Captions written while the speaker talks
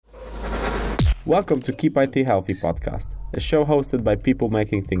Welcome to Keep IT Healthy podcast, a show hosted by people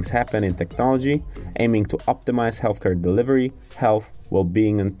making things happen in technology, aiming to optimize healthcare delivery, health,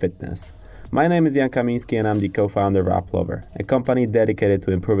 well-being, and fitness. My name is Jan Kamiński and I'm the co-founder of AppLover, a company dedicated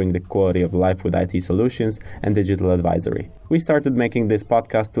to improving the quality of life with IT solutions and digital advisory. We started making this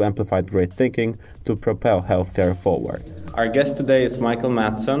podcast to amplify great thinking to propel healthcare forward. Our guest today is C.Mikael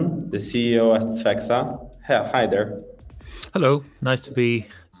Mattsson, the CEO at Svexa. Hi there. Hello, nice to be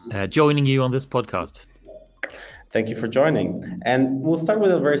joining you on this podcast. Thank you for joining. And we'll start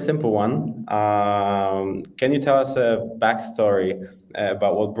with a very simple one. Can you tell us a backstory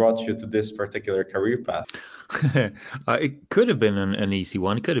about what brought you to this particular career path? It could have been an easy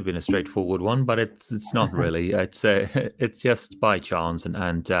one. It could have been a straightforward one, but it's not really. It's just by chance and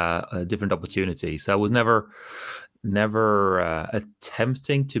a different opportunity. So I was never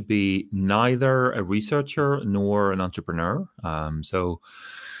attempting to be neither a researcher nor an entrepreneur.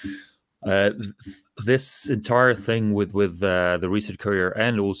 This entire thing with the research career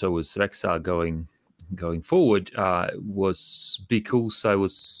and also with Svexa going forward was because I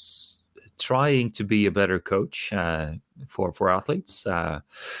was trying to be a better coach for athletes,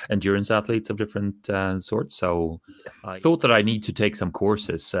 endurance athletes of different sorts. So I thought that I need to take some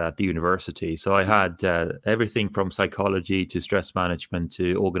courses at the university. So I had everything from psychology to stress management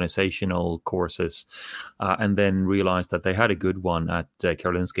to organizational courses, and then realized that they had a good one at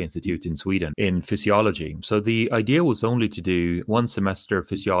Karolinska Institute in Sweden in physiology. So the idea was only to do one semester of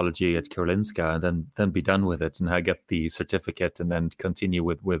physiology at Karolinska and then be done with it, and I get the certificate and then continue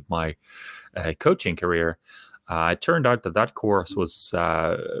with my coaching career. It turned out that course was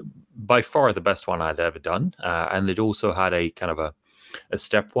by far the best one I'd ever done. And it also had a kind of a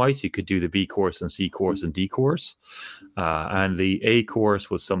stepwise. You could do the B course and C course and D course. And the A course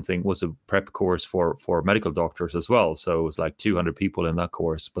was a prep course for medical doctors as well. So it was like 200 people in that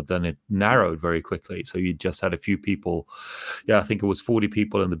course, but then it narrowed very quickly. So you just had a few people. Yeah, I think it was 40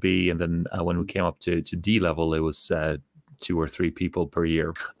 people in the B. And then when we came up to D level, it was 2 or 3 people per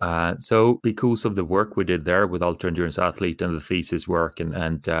year. So because of the work we did there with Ultra Endurance Athlete and the thesis work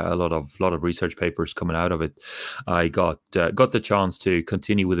and a lot of research papers coming out of it, I got the chance to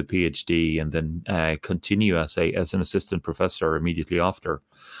continue with a PhD and then continue as an assistant professor immediately after,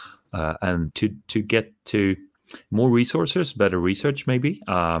 and to get to more resources, better research maybe.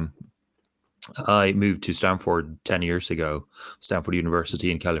 I moved to Stanford 10 years ago, Stanford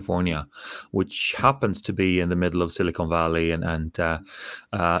University in California, which happens to be in the middle of Silicon Valley. And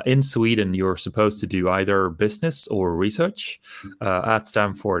in Sweden, you're supposed to do either business or research. At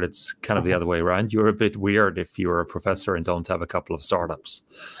Stanford, it's kind of the other way around. You're a bit weird if you're a professor and don't have a couple of startups.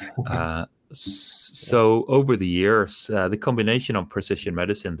 So over the years, the combination of precision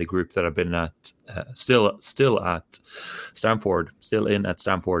medicine, the group that I've been at, still at Stanford,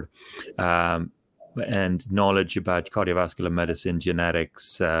 and knowledge about cardiovascular medicine,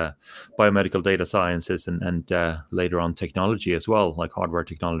 genetics, biomedical data sciences, and later on technology as well, like hardware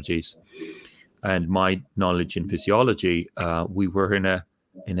technologies, and my knowledge in physiology, we were in a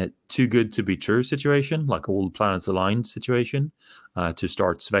too good to be true situation, like all planets aligned situation, to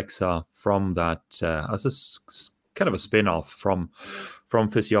start Svexa from that as a kind of a spin-off from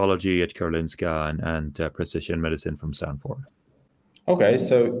physiology at Karolinska and precision medicine from Stanford. Okay,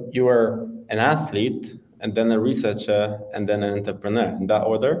 so you were an athlete and then a researcher and then an entrepreneur, in that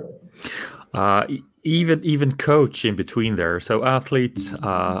order? Even coach in between there. So athlete,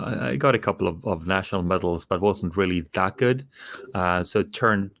 I got a couple of national medals, but wasn't really that good. So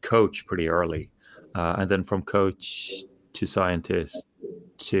turned coach pretty early. And then from coach to scientist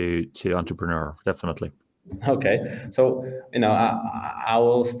to entrepreneur, definitely. Okay, so I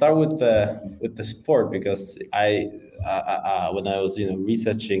will start with the sport because when I was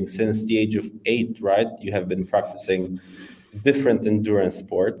researching since the age of 8, right? You have been practicing different endurance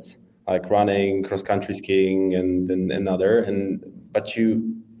sports like running, cross country skiing, and other, but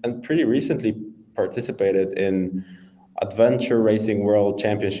you pretty recently participated in Adventure Racing World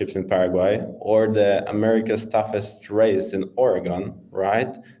Championships in Paraguay or the America's Toughest Race in Oregon,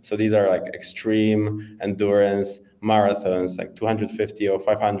 right? So these are like extreme endurance marathons, like 250 or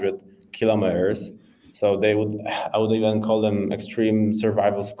 500 kilometers. So I would even call them extreme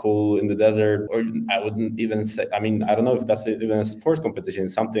survival school in the desert, or I wouldn't even say, I don't know if that's even a sports competition,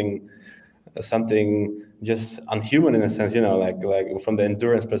 something just unhuman in a sense, like from the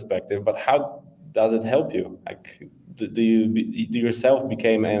endurance perspective. But how does it help you? Like, do you yourself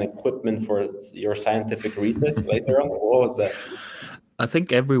became an equipment for your scientific research later on? What was that? I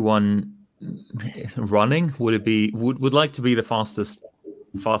think everyone running would like to be the fastest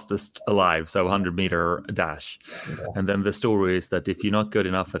fastest alive, so 100-meter dash. And then the story is that if you're not good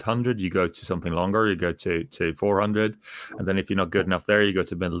enough at 100, you go to something longer, you go to 400. And then if you're not good enough there, you go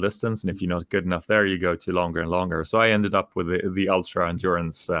to middle distance. And if you're not good enough there, you go to longer and longer. So I ended up with the ultra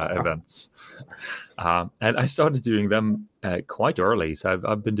endurance events. And I started doing them quite early. So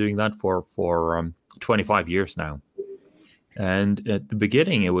I've been doing that for 25 years now. And at the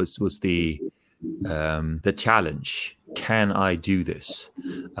beginning, it was the challenge. Can I do this?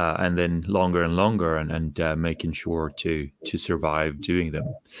 And then longer and longer, and making sure to survive doing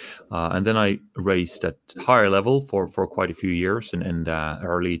them. And then I raced at higher level for quite a few years in the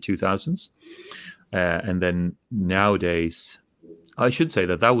early 2000s. And then nowadays, I should say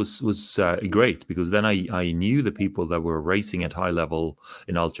that was great, because then I knew the people that were racing at high level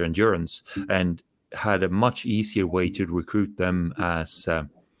in ultra endurance, and had a much easier way to recruit them as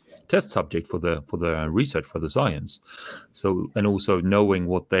test subject for the research, for the science. So, and also knowing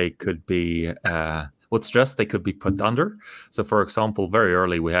what they could be, what stress they could be put under. So, for example, very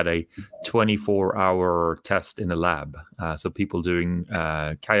early we had a 24-hour test in a lab. So people doing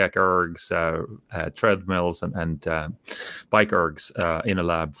kayak ergs, treadmills, and bike ergs in a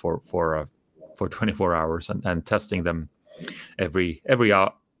lab for 24 hours, and testing them every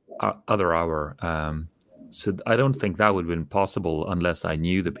other hour. So I don't think that would have been possible unless I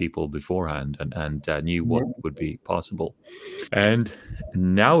knew the people beforehand and knew what would be possible. And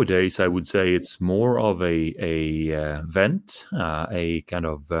nowadays, I would say it's more of a vent, a kind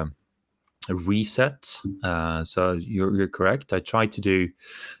of a reset. So you're correct. I try to do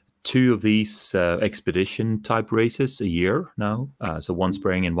 2 of these expedition type races a year now. So one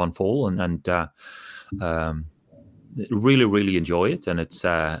spring and one fall, and really enjoy it. And it's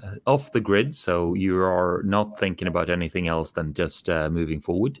off the grid, so you are not thinking about anything else than just moving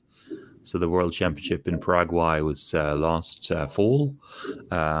forward. So the World Championship in Paraguay was last fall.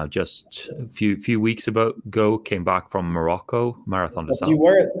 Just a few weeks ago, came back from Morocco, Marathon des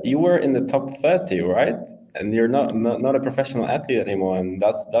Sables. You were in the top 30, right? And you're not a professional athlete anymore, and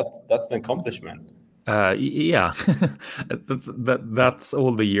that's an accomplishment. Yeah, that's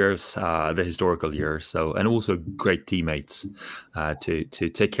all the years, the historical years. So, and also great teammates to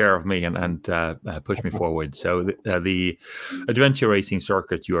take care of me and push me forward. So the adventure racing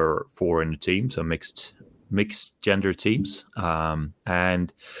circuit, you are 4 in a team, so mixed gender teams,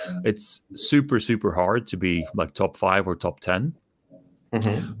 and it's super hard to be like top 5 or top 10.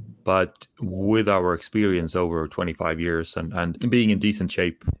 Mm-hmm. But with our experience over 25 years and being in decent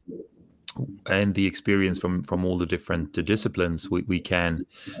shape, and the experience from all the different disciplines, we can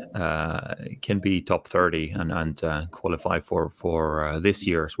be top 30 and qualify for this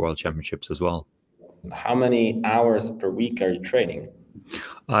year's World Championships as well. How many hours per week are you training?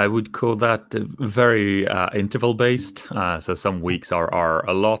 I would call that very interval based. So some weeks are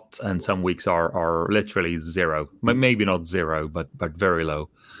a lot, and some weeks are literally zero. Maybe not zero, but very low.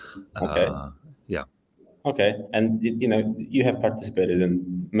 Okay. Yeah. Okay, and you have participated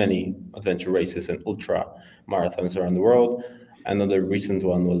in many adventure races and ultra marathons around the world. Another recent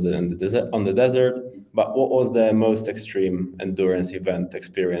one was on the desert. But what was the most extreme endurance event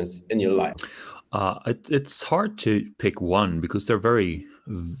experience in your life? It's hard to pick one, because they're very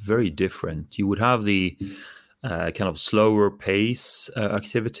different. You would have the kind of slower pace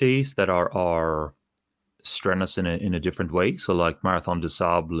activities that are strenuous in a different way. So like Marathon des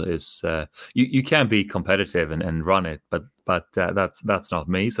Sables is you can be competitive and run it, but that's not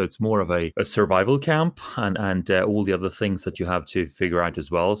me. So it's more of a survival camp and all the other things that you have to figure out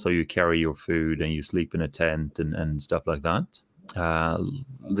as well. So you carry your food and you sleep in a tent and stuff like that.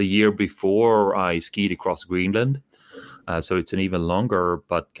 The year before, I skied across Greenland, so it's an even longer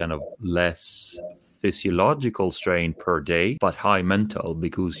but kind of less physiological strain per day, but high mental,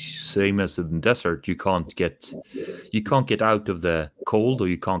 because same as in the desert, you can't get out of the cold, or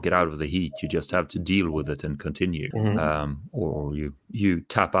you can't get out of the heat. You just have to deal with it and continue. Mm-hmm. Or you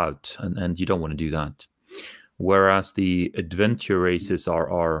tap out, and you don't want to do that. Whereas the adventure races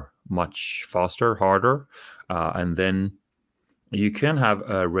are much faster, harder, and then you can have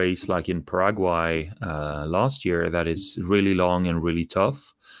a race like in Paraguay last year that is really long and really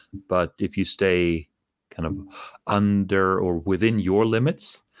tough. But if you stay kind of under or within your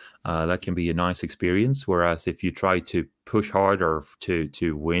limits, that can be a nice experience. Whereas if you try to push harder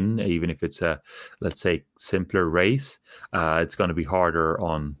to win, even if it's a, let's say, simpler race, it's going to be harder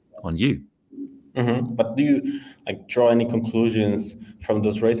on you. Mm-hmm. But do you draw any conclusions from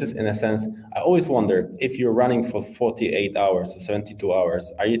those races? In a sense, I always wondered, if you're running for 48 hours or 72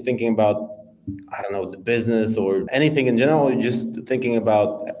 hours, are you thinking about, I don't know, the business or anything in general, or just thinking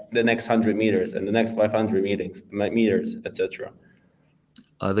about the next 100 meters and the next 500 meters, etc.?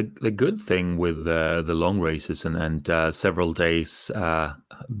 The good thing with the long races and several days,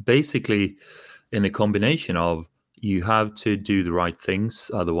 basically, in a combination of you have to do the right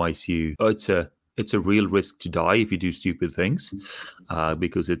things, otherwise it's a real risk to die if you do stupid things,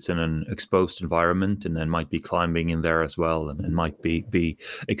 because it's in an exposed environment and then might be climbing in there as well, and might be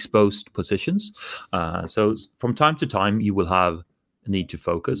exposed positions. So from time to time you will have a need to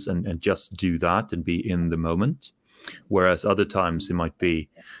focus and just do that and be in the moment. Whereas other times it might be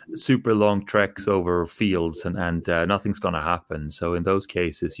super long treks over fields and nothing's going to happen. So in those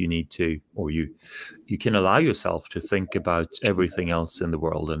cases, you need to, or you can allow yourself to think about everything else in the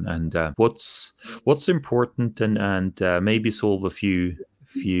world and what's important and maybe solve a few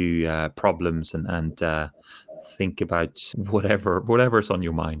problems and think about whatever's on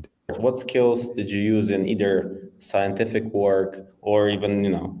your mind. What skills did you use in either scientific work or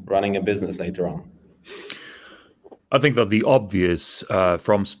even, running a business later on? I think that the obvious,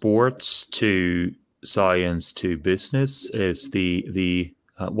 from sports to science to business, is the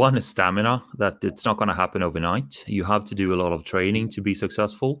one is stamina. That it's not going to happen overnight. You have to do a lot of training to be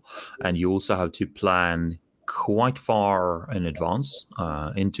successful, and you also have to plan quite far in advance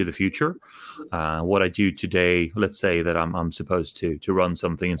into the future. What I do today, let's say that I'm supposed to run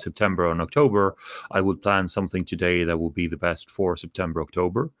something in September and October, I would plan something today that will be the best for September,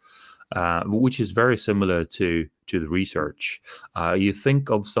 October. Which is very similar to the research. You think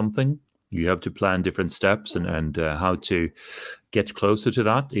of something, you have to plan different steps and how to get closer to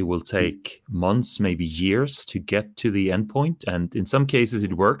that. It will take months, maybe years to get to the endpoint. And in some cases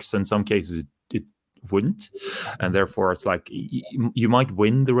it works, in some cases it wouldn't. And therefore it's like you might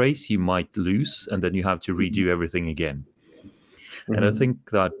win the race, you might lose, and then you have to redo everything again. Mm-hmm. And I think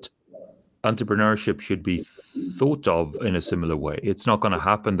that entrepreneurship should be thought of in a similar way. It's not going to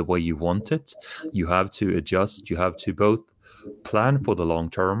happen the way you want it. You have to adjust. You have to both plan for the long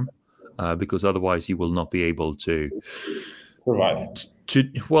term, because otherwise you will not be able to survive.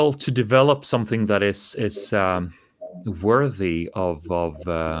 To develop something that is worthy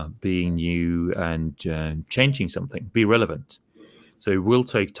of being new and changing something, be relevant. So it will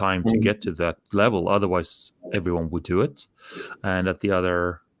take time to get to that level. Otherwise, everyone would do it. And at the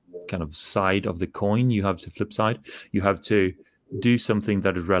other kind of side of the coin, you have the flip side. You have to do something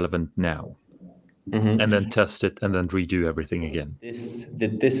that is relevant now, and then test it, and then redo everything again.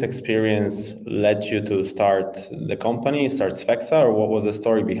 Did this experience led you to start the company, start Sfexa, or what was the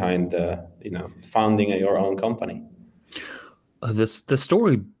story behind founding your own company? The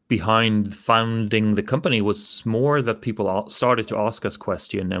story behind founding the company was more that people started to ask us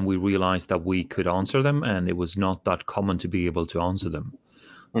questions, and we realized that we could answer them, and it was not that common to be able to answer them.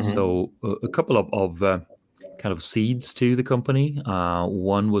 So a couple of kind of seeds to the company.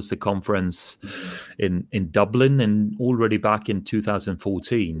 One was a conference in Dublin, and already back in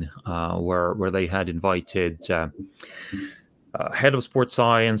 2014, where they had invited head of sports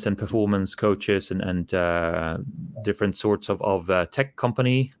science and performance coaches and different sorts of tech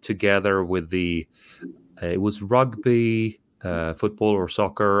company together with it was rugby, football or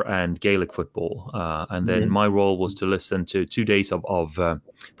soccer, and Gaelic football. And then my role was to listen to 2 days of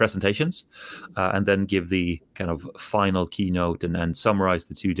presentations, and then give the kind of final keynote and summarize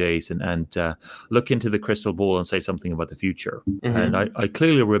the 2 days and look into the crystal ball and say something about the future. And I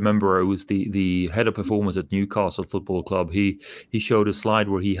clearly remember it was the head of performance at Newcastle Football Club. He showed a slide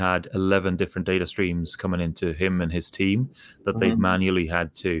where he had 11 different data streams coming into him and his team that they manually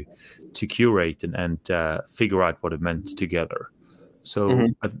had to curate and figure out what it meant together. So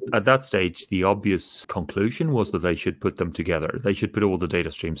at that stage, the obvious conclusion was that they should put them together. They should put all the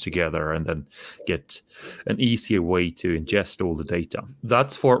data streams together and then get an easier way to ingest all the data.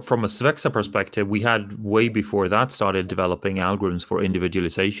 That's from a Sfexa perspective. We had way before that started developing algorithms for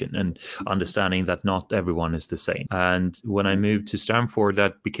individualization and understanding that not everyone is the same. And when I moved to Stanford,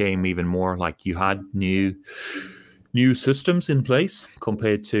 that became even more like you had new systems in place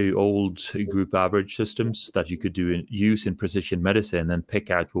compared to old group average systems that you could use in precision medicine and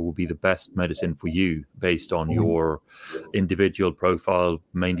pick out what will be the best medicine for you based on your individual profile,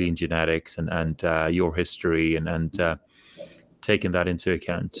 mainly in genetics and your history and taking that into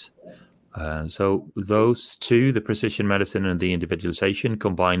account. So those two, the precision medicine and the individualization,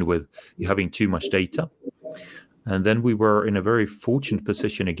 combined with you having too much data. And then we were in a very fortunate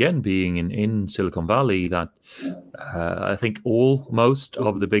position, again, being in Silicon Valley, that I think most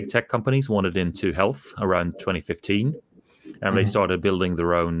of the big tech companies wanted into health around 2015. And they started building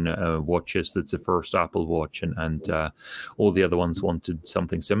their own watches. That's the first Apple Watch. And all the other ones wanted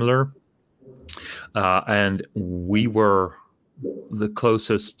something similar. And we were the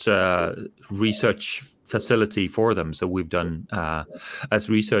closest research facility for them. So we've done, as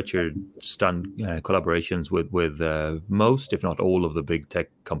researchers, done collaborations with most, if not all, of the big tech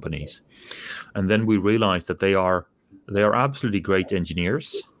companies, and then we realized that they are absolutely great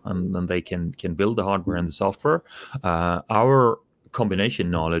engineers, and they can build the hardware and the software. Our combination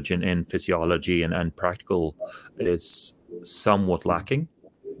knowledge in physiology and practical is somewhat lacking.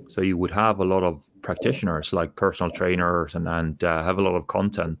 So you would have a lot of practitioners like personal trainers and have a lot of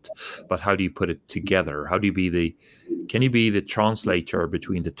content, but how do you put it together? How do you can you be the translator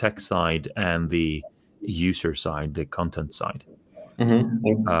between the tech side and the user side, the content side?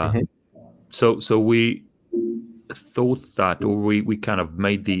 So we thought that, or we kind of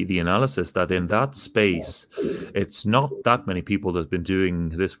made the analysis that in that space, it's not that many people that have been doing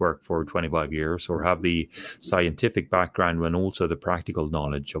this work for 25 years or have the scientific background and also the practical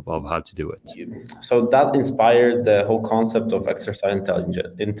knowledge of how to do it. So that inspired the whole concept of exercise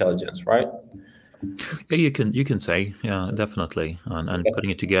intelligence, right? Yeah, you can say, yeah, definitely, and putting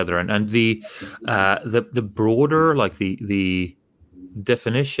it together, and the broader, like the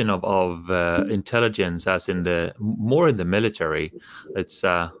definition of intelligence, as in the more in the military, it's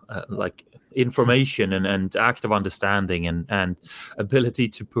like information and active understanding and ability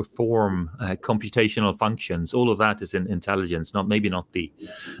to perform computational functions. All of that is in intelligence, not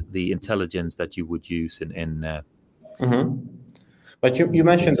the intelligence that you would use in But you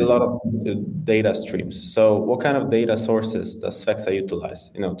mentioned a lot of data streams. So what kind of data sources does Svexa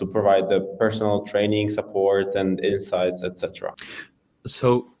utilize, to provide the personal training, support, and insights, etc.?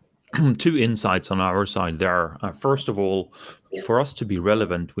 So, two insights on our side there. First of all, for us to be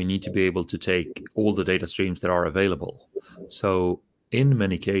relevant, we need to be able to take all the data streams that are available. So, in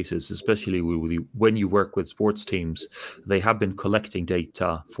many cases, especially when you work with sports teams, they have been collecting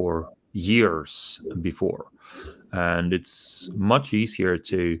data for years before. And it's much easier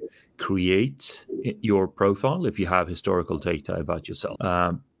to create your profile if you have historical data about yourself.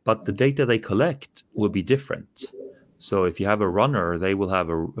 But the data they collect will be different. So if you have a runner, they will have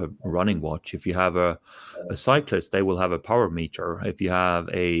a running watch. If you have a cyclist, they will have a power meter. If you have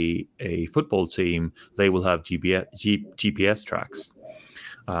a football team, they will have GPS tracks.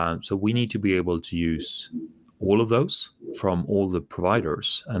 So we need to be able to use all of those from all the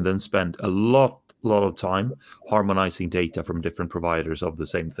providers, and then spend a lot of time harmonizing data from different providers of the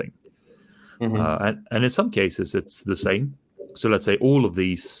same thing. And in some cases, it's the same. So let's say all of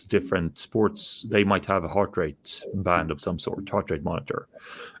these different sports, they might have a heart rate band of some sort, heart rate monitor.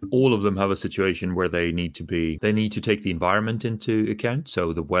 All of them have a situation where they need to take the environment into account.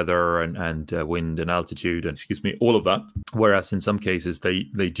 So the weather and wind and altitude and all of that. Whereas in some cases they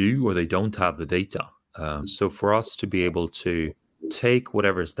do or they don't have the data. So for us to be able to take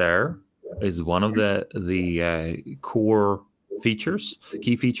whatever's there is one of the core features,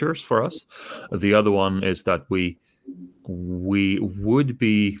 key features for us. The other one is that we will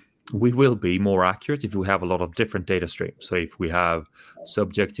be more accurate if we have a lot of different data streams. So if we have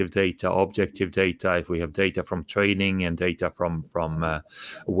subjective data, objective data, if we have data from training and data from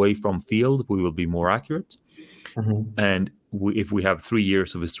away from field, we will be more accurate. And if we have 3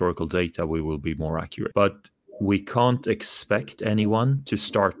 years of historical data, we will be more accurate. But we can't expect anyone to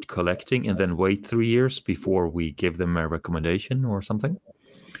start collecting and then wait 3 years before we give them a recommendation or something.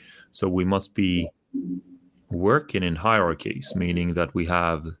 So we must be working in hierarchies, meaning that we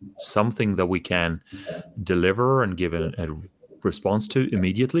have something that we can deliver and give a response to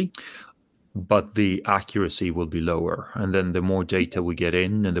immediately, but the accuracy will be lower. And then the more data we get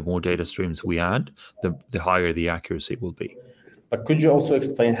in and the more data streams we add, the higher the accuracy will be. But could you also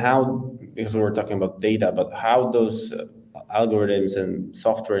explain how, because we were talking about data, but how those algorithms and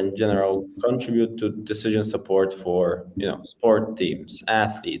software in general contribute to decision support for, sport teams,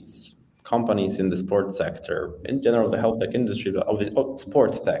 athletes, companies in the sports sector, in general, the health tech industry, but obviously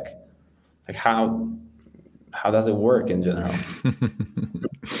sports tech? Like how does it work in general?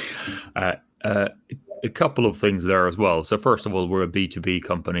 A couple of things there as well. So first of all, we're a B2B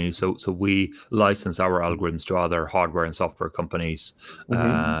company, so we license our algorithms to other hardware and software companies,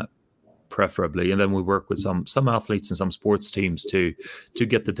 preferably, and then we work with some athletes and some sports teams to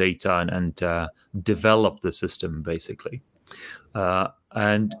get the data and develop the system basically.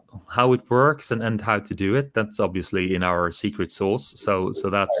 And how it works and how to do it, that's obviously in our secret sauce. So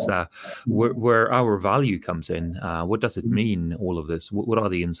that's where our value comes in. What does it mean, all of this? What are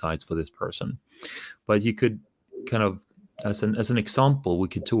the insights for this person? But you could kind of, as an example, we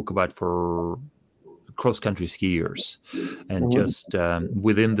could talk about for cross-country skiers and just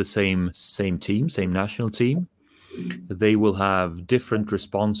within the same team, same national team, they will have different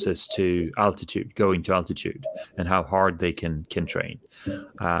responses to altitude, going to altitude, and how hard they can train.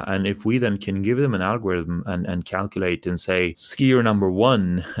 And if we then can give them an algorithm and calculate and say skier number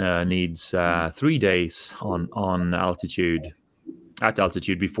one needs 3 days on altitude, at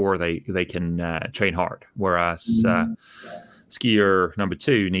altitude, before they can train hard, whereas skier number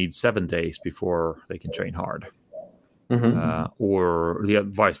two needs 7 days before they can train hard. Or the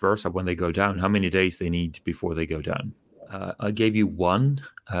vice versa, when they go down, how many days they need before they go down. I gave you one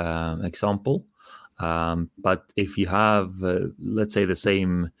example, but if you have, let's say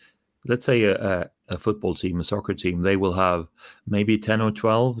a football team, a soccer team, they will have maybe 10 or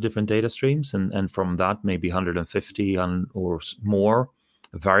 12 different data streams, and from that maybe 150 or more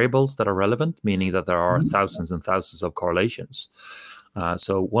variables that are relevant, meaning that there are thousands and thousands of correlations.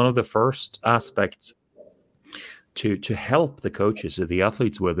 So one of the first aspects to help the coaches or the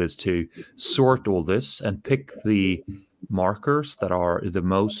athletes with is to sort all this and pick the markers that are the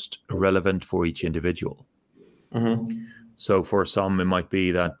most relevant for each individual. So for some, it might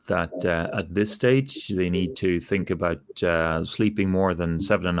be that at this stage, they need to think about sleeping more than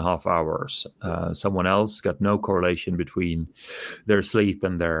 7.5 hours. Someone else got no correlation between their sleep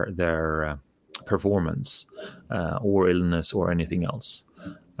and their performance or illness or anything else.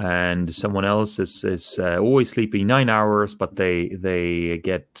 And someone else is always sleeping 9 hours, but they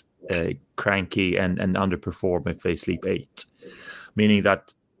get cranky and underperform if they sleep 8, meaning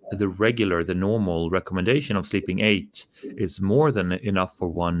that the normal recommendation of sleeping 8 is more than enough for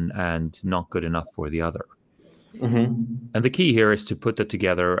one and not good enough for the other. And the key here is to put that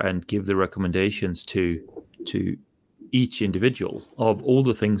together and give the recommendations to each individual of all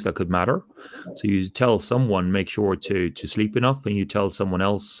the things that could matter. So you tell someone, make sure to sleep enough, and you tell someone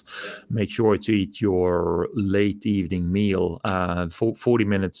else, make sure to eat your late evening meal 40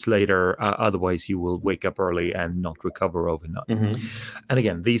 minutes later, otherwise you will wake up early and not recover overnight. And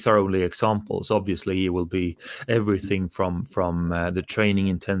again, these are only examples. Obviously, it will be everything from the training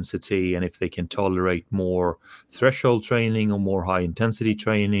intensity, and if they can tolerate more threshold training or more high intensity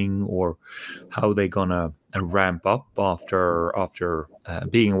training, or how they're gonna ramp up after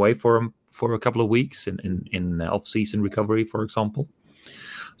being away for a couple of weeks in off-season recovery, for example.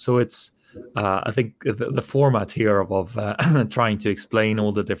 So it's I think the format here of trying to explain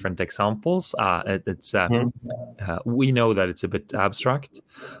all the different examples, we know that it's a bit abstract,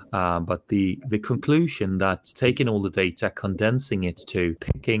 but the conclusion that taking all the data, condensing it to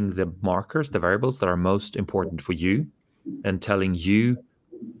picking the markers, the variables that are most important for you, and telling you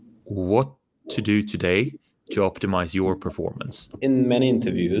what to do today to optimize your performance. In many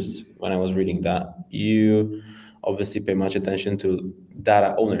interviews, when I was reading that, you obviously pay much attention to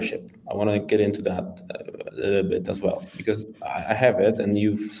data ownership. I want to get into that a little bit as well, because I have it, and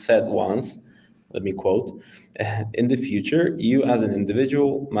you've said once, let me quote, in the future, you as an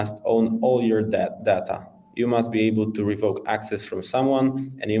individual must own all your data. You must be able to revoke access from someone,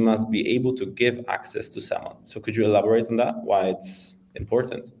 and you must be able to give access to someone. So could you elaborate on that, why it's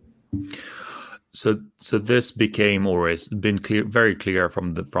important? So this became, or has been clear, very clear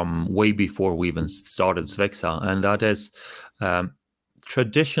from way before we even started Svexa, and that is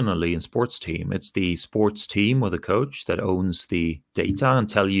traditionally in sports team, it's the sports team or the coach that owns the data and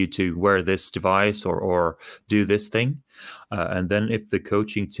tell you to wear this device or do this thing, and then if the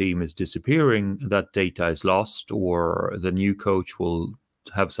coaching team is disappearing, that data is lost, or the new coach will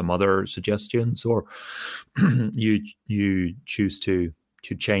have some other suggestions, or you choose to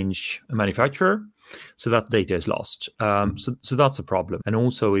change a manufacturer, so that data is lost. So that's a problem. And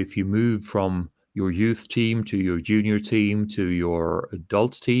also, if you move from your youth team to your junior team to your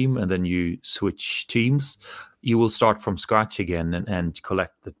adult team, and then you switch teams, you will start from scratch again and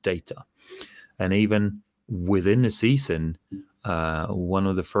collect the data. And even within a season, one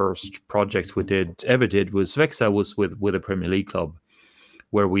of the first projects we ever did was Svexa, was with a Premier League club,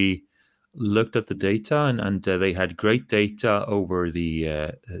 where we looked at the data, and they had great data over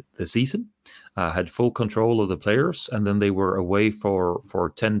the season, had full control of the players, and then they were away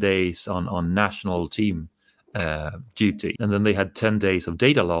for 10 days on national team duty, and then they had 10 days of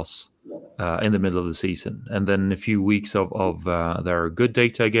data loss in the middle of the season, and then a few weeks of their good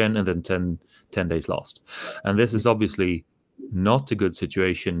data again, and then 10 days lost. And this is obviously not a good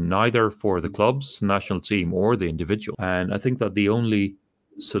situation, neither for the club's national team or the individual. And I think that the only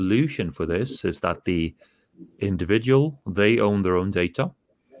solution for this is that the individual, they own their own data.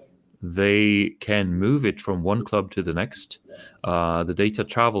 They can move it from one club to the next. The data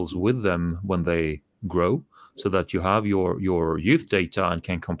travels with them when they grow, so that you have your youth data and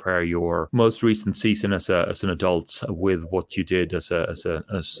can compare your most recent season as an adult with what you did as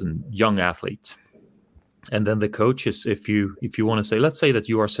a young athlete. And then the coaches, if you want to say, let's say that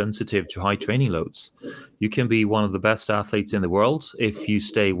you are sensitive to high training loads, you can be one of the best athletes in the world if you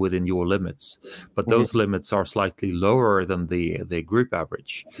stay within your limits. But those limits are slightly lower than the group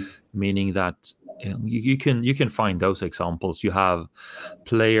average, meaning that you can find those examples. You have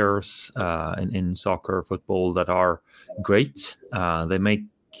players in soccer, football that are great. They make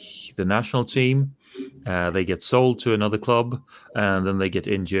the national team. They get sold to another club, and then they get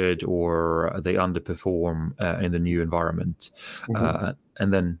injured or they underperform in the new environment.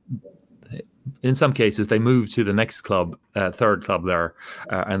 And then in some cases, they move to the next club, third club there,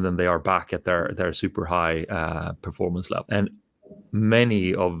 and then they are back at their super high performance level. And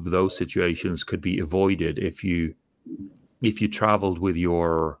many of those situations could be avoided if you traveled with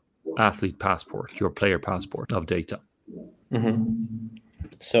your athlete passport, your player passport of data.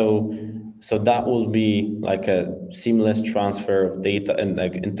 So that will be like a seamless transfer of data and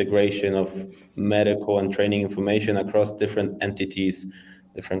like integration of medical and training information across different entities,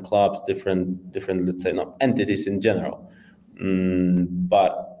 different clubs, different let's say not entities in general.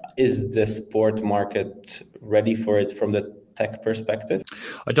 But is the sport market ready for it from the tech perspective?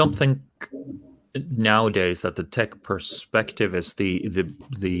 I don't think nowadays that the tech perspective is the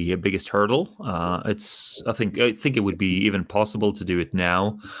biggest hurdle. I think it would be even possible to do it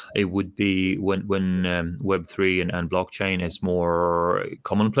now. It would be when Web3 and blockchain is more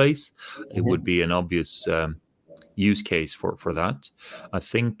commonplace. It would be an obvious use case for that. I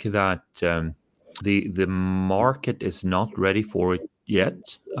think that the market is not ready for it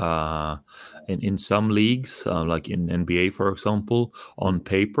yet. In some leagues, like in NBA, for example, on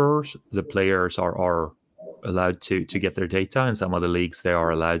paper, the players are allowed to get their data. In some other leagues, they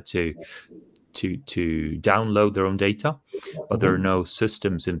are allowed to download their own data, but there are no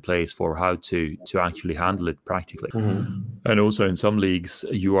systems in place for how to actually handle it practically. And also in some leagues,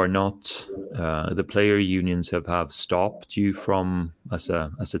 you are not. The player unions have stopped you from, as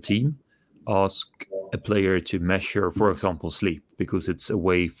a team, ask a player to measure, for example, sleep, because it's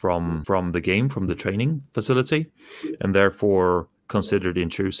away from the game, from the training facility, and therefore considered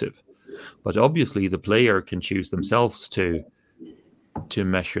intrusive. But obviously, the player can choose themselves to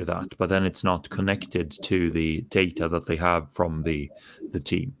measure that, but then it's not connected to the data that they have from the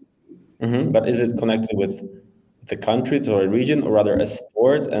team. But is it connected with the country or a region, or rather a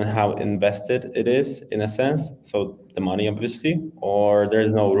sport and how invested it is in a sense? So the money, obviously, or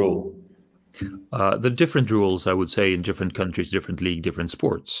there's no rule? The different rules, I would say, in different countries, different league, different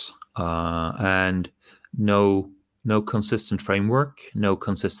sports, and no consistent framework, no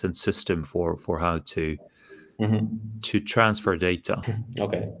consistent system for how to transfer data.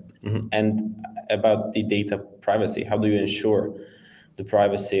 Okay. And about the data privacy, how do you ensure the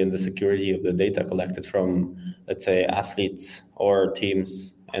privacy and the security of the data collected from, let's say, athletes or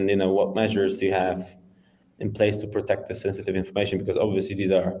teams? And what measures do you have in place to protect the sensitive information? Because obviously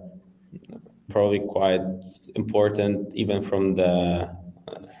these are probably quite important, even from the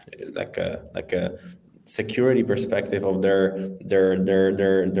like a security perspective of their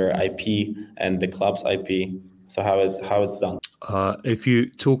IP and the club's IP. So how it's done? If you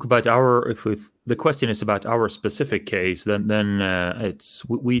talk about the question is about our specific case, then it's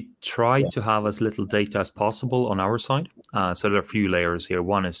we try to have as little data as possible on our side. So there are a few layers here.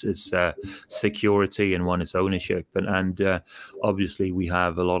 One is security, and one is ownership, and obviously we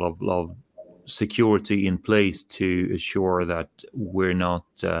have a lot of security in place to ensure that we're not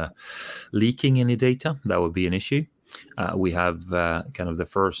leaking any data. That would be an issue. We have kind of the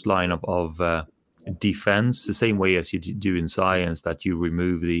first line of defense, the same way as you do in science, that you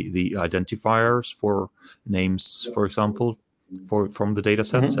remove the identifiers for names, for example, from the data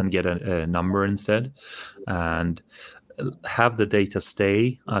sets and get a number instead, and have the data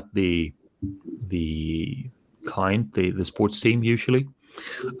stay at the client, the sports team usually.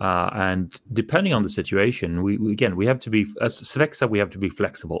 And depending on the situation, we have to be, as Svek said, we have to be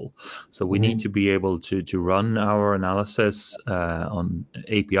flexible. So we need to be able to run our analysis on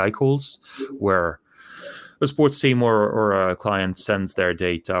API calls, where a sports team or a client sends their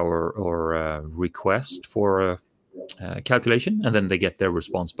data or a request for a calculation, and then they get their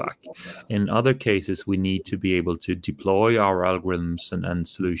response back. In other cases, we need to be able to deploy our algorithms and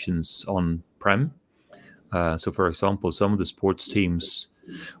solutions on-prem. So, for example, some of the sports teams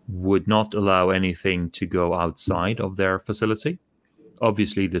would not allow anything to go outside of their facility.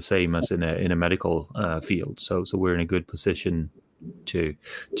 Obviously, the same as in a medical field. So we're in a good position to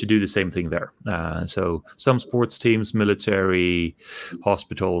do the same thing there. So some sports teams, military,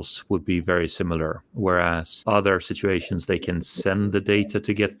 hospitals would be very similar, whereas other situations, they can send the data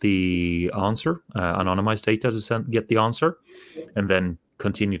to get the answer, anonymized data to get the answer, and then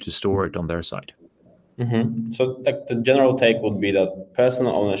continue to store it on their side. So like the general take would be that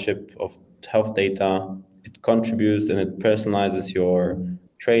personal ownership of health data, it contributes and it personalizes your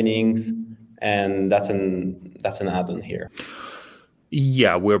trainings, and that's an add-on here.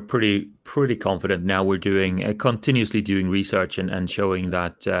 Yeah, we're pretty confident now. We're doing continuously doing research and showing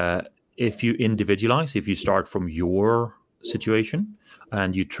that if you individualize, if you start from your situation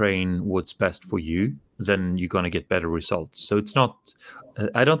and you train what's best for you, then you're going to get better results. So it's not.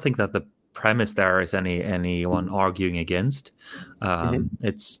 I don't think that the premise there is anyone arguing against.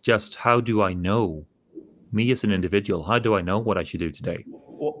 It's just how do I know me as an individual? How do I know what I should do today?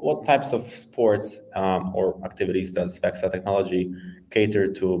 What types of sports or activities does Vexa technology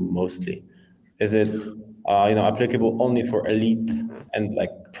cater to mostly? Is it applicable only for elite and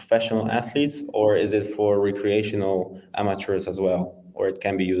like professional athletes, or is it for recreational amateurs as well, or it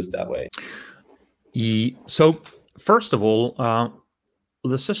can be used that way? So first of all,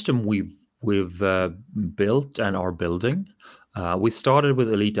 the system we've built and are building, we started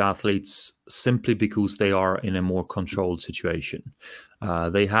with elite athletes simply because they are in a more controlled situation.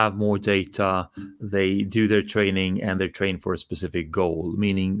 They have more data, they do their training, and they train for a specific goal,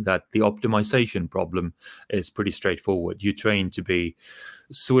 meaning that the optimization problem is pretty straightforward. You train to be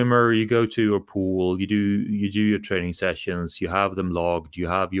swimmer, you go to your pool, you do your training sessions, you have them logged, you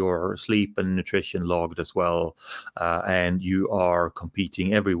have your sleep and nutrition logged as well, and you are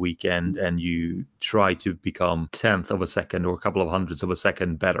competing every weekend, and you try to become 10th of a second or a couple of hundredths of a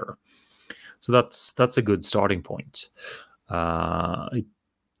second better. So that's a good starting point. It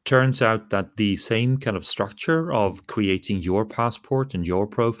turns out that the same kind of structure of creating your passport and your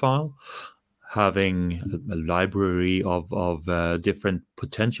profile, having a library of different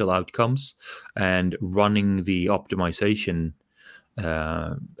potential outcomes, and running the optimization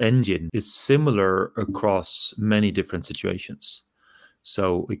engine is similar across many different situations.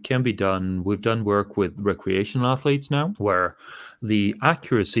 So it can be done. We've done work with recreational athletes now where the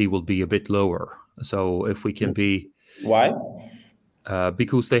accuracy will be a bit lower. So if we can be, Why?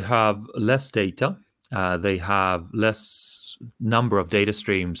 because they have less data, they have less number of data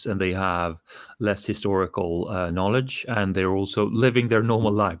streams, and they have less historical knowledge, and they're also living their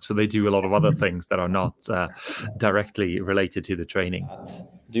normal life. So they do a lot of other things that are not directly related to the training.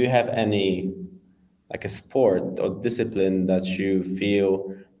 Do you have any like a sport or discipline that you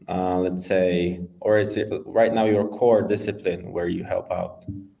feel, let's say, or is it right now your core discipline where you help out,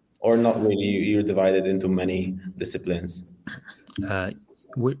 or not really? You're divided into many disciplines. Uh,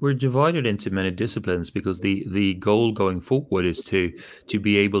 we're divided into many disciplines because the goal going forward is to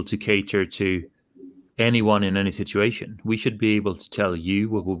be able to cater to anyone in any situation. We should be able to tell you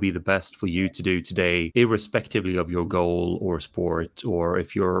what will be the best for you to do today, irrespectively of your goal or sport, or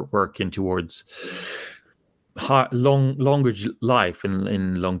if you're working towards longer life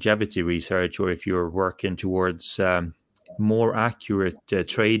in longevity research, or if you're working towards more accurate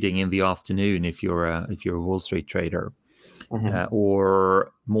trading in the afternoon, if you're a Wall Street trader,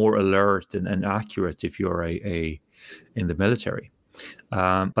 or more alert and accurate if you're a in the military.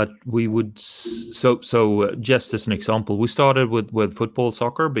 But we would just as an example, we started with football,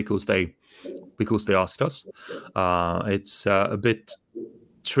 soccer because they asked us. It's a bit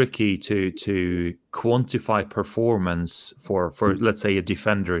tricky to quantify performance for let's say a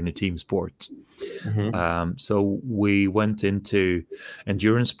defender in a team sport. So we went into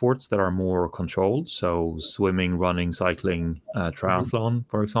endurance sports that are more controlled, so swimming, running, cycling, triathlon,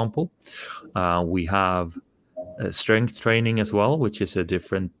 for example. We have strength training as well, which is a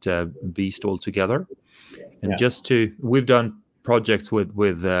different beast altogether. And we've done projects with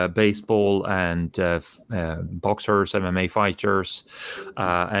baseball and boxers, MMA fighters,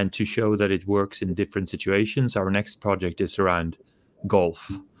 and to show that it works in different situations, our next project is around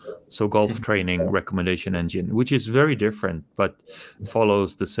golf. So golf training recommendation engine, which is very different, but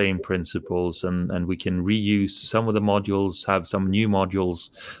follows the same principles, and we can reuse some of the modules, have some new modules,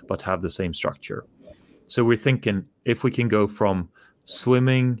 but have the same structure. So we're thinking if we can go from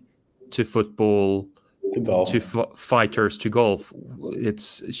swimming to football to fighters to golf, it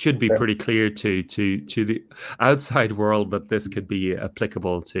should be pretty clear to the outside world that this could be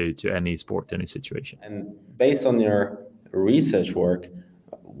applicable to any sport, any situation. And based on your research work,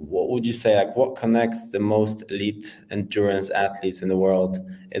 what would you say, like what connects the most elite endurance athletes in the world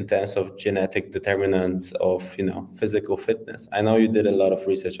in terms of genetic determinants of physical fitness? I know you did a lot of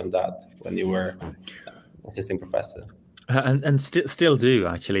research on that when you were assistant professor. And still do,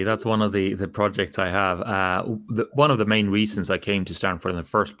 actually. That's one of the projects I have. One of the main reasons I came to Stanford in the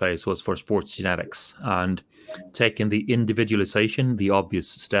first place was for sports genetics, and taking the individualization. The obvious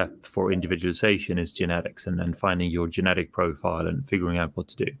step for individualization is genetics, and finding your genetic profile and figuring out what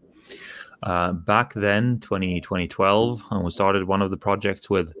to do. Back then, 2012, we started one of the projects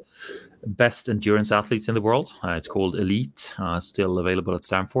with best endurance athletes in the world. It's called Elite, still available at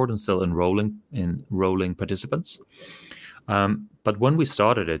Stanford and still enrolling participants. But when we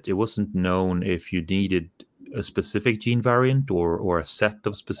started it, it wasn't known if you needed a specific gene variant or a set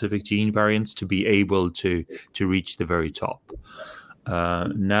of specific gene variants to be able to reach the very top.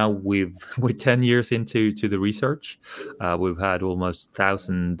 Now we're 10 years into the research. We've had almost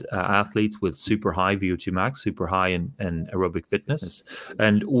 1,000 athletes with super high VO2 max, super high in aerobic fitness,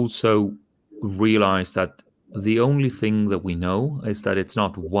 and also realized that the only thing that we know is that it's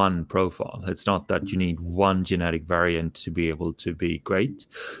not one profile. It's not that you need one genetic variant to be able to be great.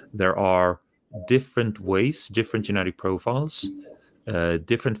 There are different ways, different genetic profiles,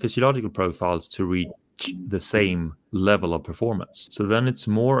 different physiological profiles to reach the same level of performance. So then it's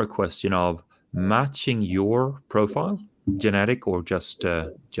more a question of matching your profile, genetic or just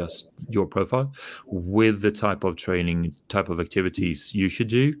your profile, with the type of training, type of activities you should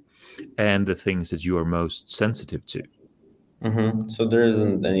do, and the things that you are most sensitive to. So there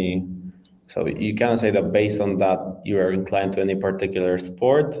isn't any. So you can't say that based on that you are inclined to any particular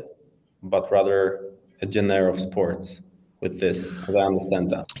sport, but rather a genre of sports with this, as I understand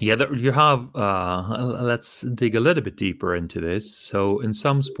that. Yeah, you have. Let's dig a little bit deeper into this. So, in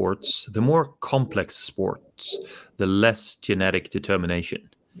some sports, the more complex sports, the less genetic determination,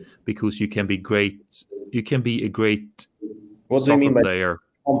 because you can be great. You can be a great What do you mean by player.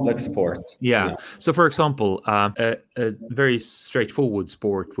 Complex sport? Yeah. So, for example, a very straightforward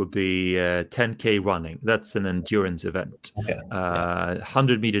sport would be 10K running. That's an endurance event. Okay.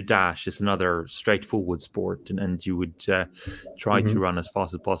 100-meter dash is another straightforward sport, and you would try to run as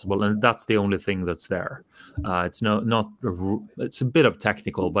fast as possible, and that's the only thing that's there. It's it's a bit of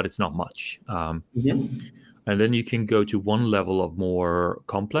technical, but it's not much. And then you can go to one level of more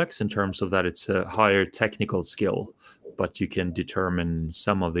complex in terms of that it's a higher technical skill, but you can determine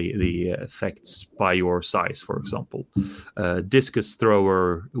some of the effects by your size, for example. Discus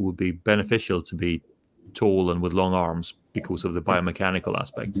thrower would be beneficial to be tall and with long arms because of the biomechanical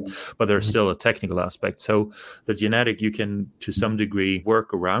aspects, but there's still a technical aspect. So the genetic, you can, to some degree,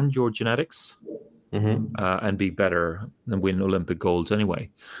 work around your genetics and be better and win Olympic golds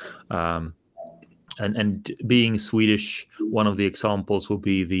anyway. And being Swedish, one of the examples would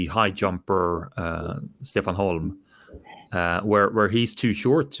be the high jumper Stefan Holm, where he's too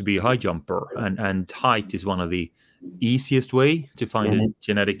short to be a high jumper, and height is one of the easiest way to find a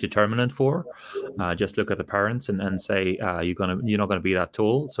genetic determinant for. Just look at the parents and say you're not gonna be that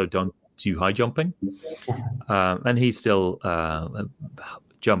tall, so don't do high jumping. And he still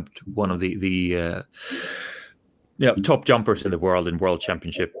jumped one of the top jumpers in the world in world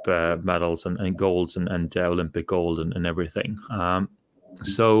championship medals and golds and Olympic gold and everything.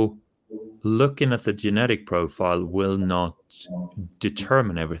 So looking at the genetic profile will not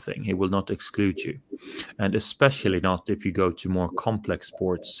determine everything. It will not exclude you. And especially not if you go to more complex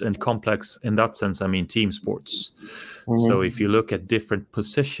sports. And complex in that sense, I mean team sports. So if you look at different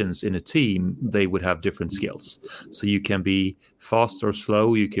positions in a team, they would have different skills. So you can be fast or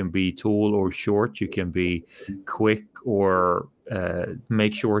slow, you can be tall or short, you can be quick or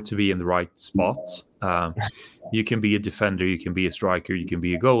make sure to be in the right spots. You can be a defender, you can be a striker, you can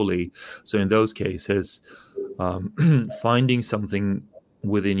be a goalie. So in those cases, finding something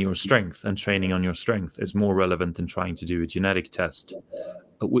within your strength and training on your strength is more relevant than trying to do a genetic test.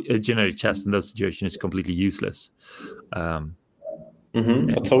 A genetic test in those situations is completely useless. But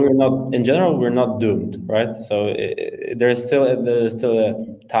so we're not doomed, right? So there's still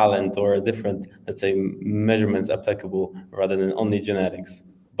a talent or a different, let's say, measurements applicable rather than only genetics.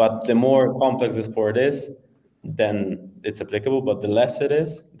 But the more complex the sport is, then it's applicable. But the less it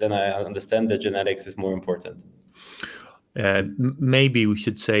is, then I understand that genetics is more important. Maybe we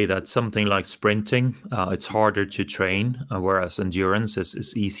should say that something like sprinting, it's harder to train, whereas endurance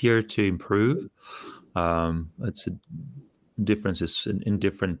is easier to improve. It's differences in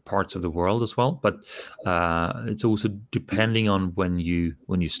different parts of the world as well, but it's also depending on when you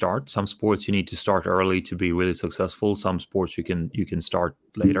start. Some sports you need to start early to be really successful. Some sports you can start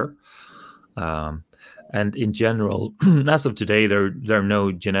later. And in general, as of today, there are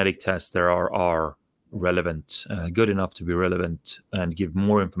no genetic tests that are relevant, good enough to be relevant and give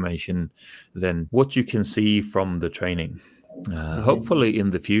more information than what you can see from the training. Hopefully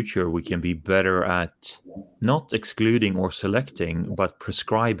in the future we can be better at not excluding or selecting, but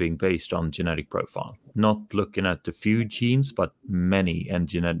prescribing based on genetic profile, not looking at the few genes, but many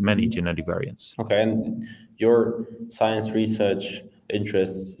genetic variants. Okay, and your science research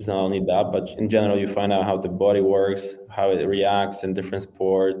interest is not only that, but in general you find out how the body works, how it reacts in different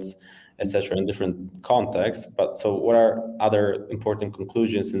sports, etc., in different contexts. But so, what are other important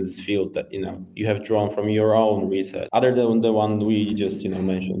conclusions in this field that you have drawn from your own research, other than the one we just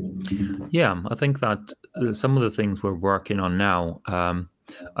mentioned? Yeah, I think that some of the things we're working on now,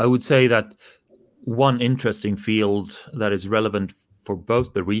 I would say that one interesting field that is relevant for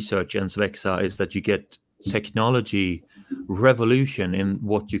both the research and Svexa is that you get technology revolution in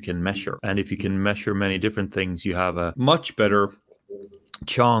what you can measure. And if you can measure many different things, you have a much better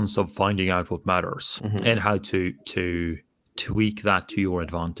chance of finding out what matters and how to tweak that to your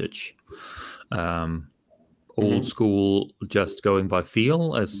advantage. Old school, just going by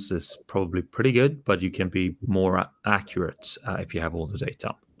feel is probably pretty good, but you can be more accurate if you have all the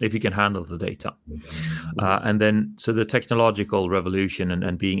data, if you can handle the data. And then, so the technological revolution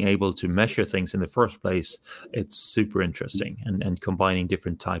and being able to measure things in the first place, it's super interesting, and combining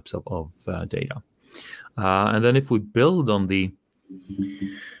different types of data. And then if we build on the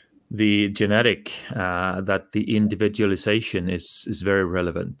genetic, that the individualization is very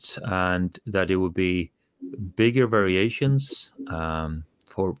relevant, and that it would be bigger variations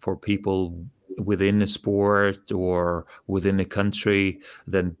for people within a sport or within a country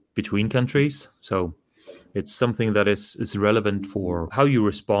than between countries. So it's something that is relevant for how you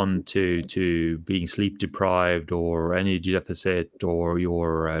respond to being sleep deprived or energy deficit or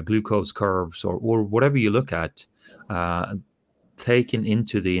your glucose curves or whatever you look at, taking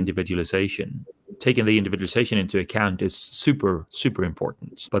the individualization into account is super, super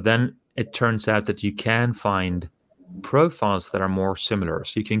important. But then it turns out that you can find profiles that are more similar.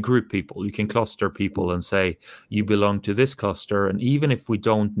 So you can group people, you can cluster people and say, you belong to this cluster. And even if we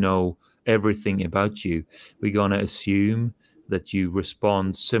don't know everything about you, we're going to assume that you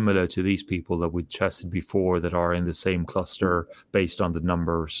respond similar to these people that we tested before that are in the same cluster based on the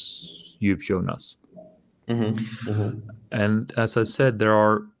numbers you've shown us. And as I said, there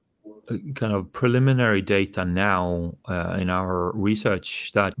are kind of preliminary data now in our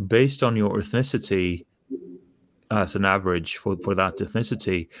research that based on your ethnicity as an average for that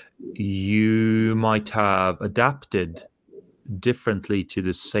ethnicity, you might have adapted differently to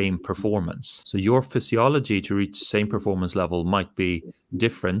the same performance. So your physiology to reach the same performance level might be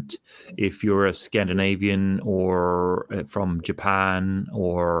different if you're a Scandinavian or from Japan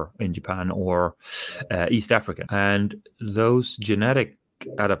or in Japan or East African. And those genetic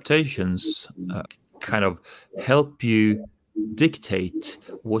adaptations kind of help you dictate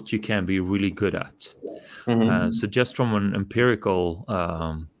what you can be really good at. So just from an empirical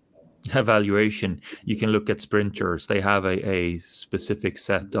evaluation, you can look at sprinters. They have a specific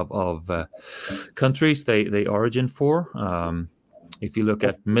set of countries they origin for. If you look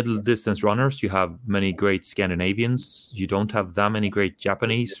at middle distance runners, you have many great Scandinavians. You don't have that many great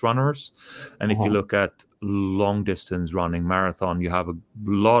Japanese runners. And if you look at long distance running, marathon, you have a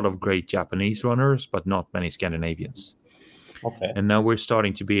lot of great Japanese runners, but not many Scandinavians. Okay. And now we're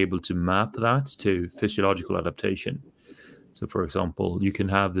starting to be able to map that to physiological adaptation. So, for example, you can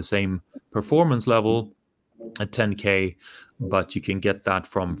have the same performance level at 10K, but you can get that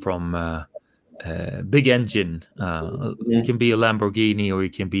from big engine. It can be a Lamborghini or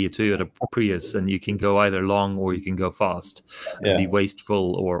it can be a Toyota Prius, and you can go either long or you can go fast and be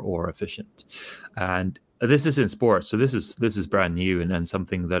wasteful or efficient. And this is in sports, so this is brand new and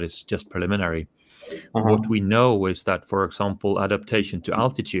something that is just preliminary. What we know is that, for example, adaptation to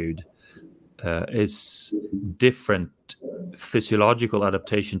altitude is different physiological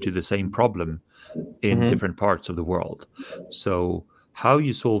adaptation to the same problem in different parts of the world. So how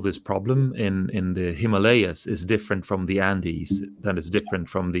you solve this problem in the Himalayas is different from the Andes, that is different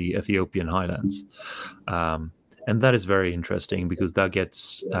from the Ethiopian highlands. And that is very interesting because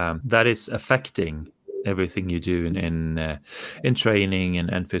that is affecting everything you do in training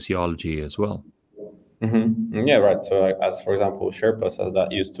and physiology as well. Yeah, right. So, as for example, Sherpas are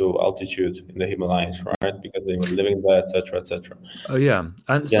that used to altitude in the Himalayas, right? Because they were living there, etc., etc. Oh yeah,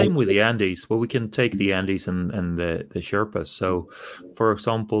 and same with the Andes. Well, we can take the Andes and the Sherpas. So, for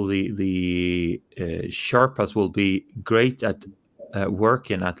example, the Sherpas will be great at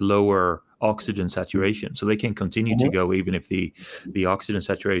working at lower oxygen saturation, so they can continue to go even if the oxygen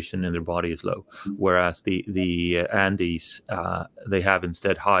saturation in their body is low. Whereas the Andes, they have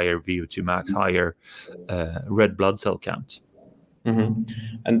instead higher VO2 max, higher red blood cell count. And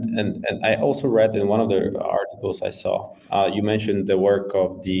I also read in one of the articles I saw, you mentioned the work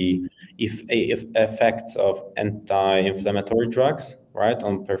of the effects of anti-inflammatory drugs, right,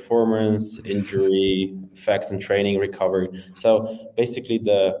 on performance, injury, effects in training, recovery. So basically,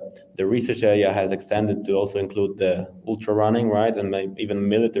 the research area has extended to also include the ultra running, right, and maybe even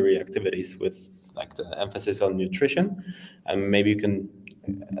military activities with like the emphasis on nutrition. And maybe you can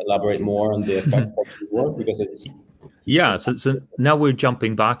elaborate more on the effects of this work? Because so now we're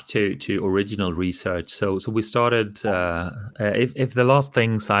jumping back to original research. So we started. If the last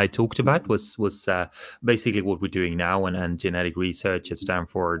things I talked about was basically what we're doing now and genetic research at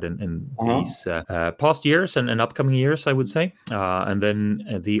Stanford and these past years and upcoming years, I would say. And then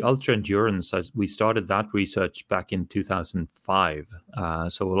the ultra endurance, we started that research back in 2005.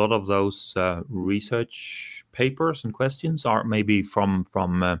 So a lot of those research papers and questions are maybe from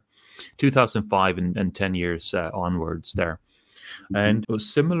 2005 and 10 years onwards there. And a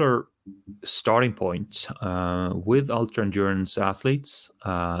similar starting point with ultra endurance athletes,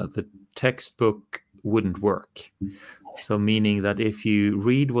 the textbook wouldn't work. So meaning that if you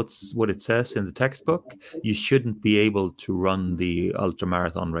read what it says in the textbook, you shouldn't be able to run the ultra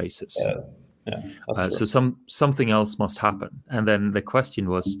marathon races. So something else must happen. And then the question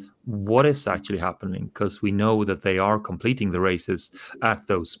was, what is actually happening? Because we know that they are completing the races at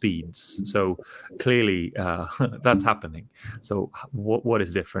those speeds. So clearly that's happening. So what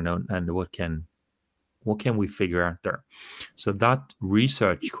is different and what can we figure out there? So that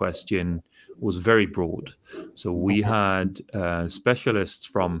research question was very broad. So we had specialists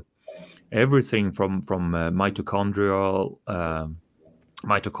from everything from mitochondrial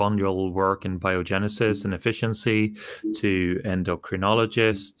work in biogenesis and efficiency, to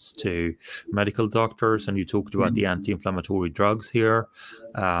endocrinologists, to medical doctors, and you talked about the anti-inflammatory drugs here.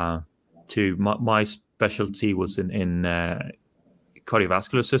 To my specialty was in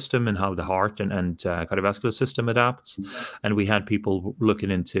cardiovascular system and how the heart and cardiovascular system adapts, and we had people looking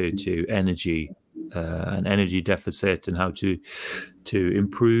into energy and energy deficit and how to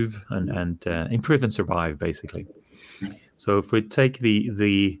improve and improve and survive, basically. So if we take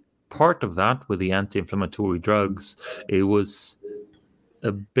the part of that with the anti-inflammatory drugs, it was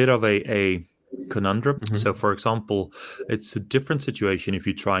a bit of a conundrum. So for example, it's a different situation if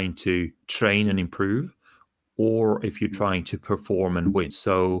you're trying to train and improve or if you're trying to perform and win.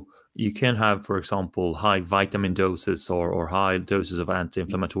 So you can have, for example, high vitamin doses or high doses of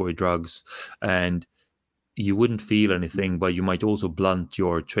anti-inflammatory drugs, and you wouldn't feel anything, but you might also blunt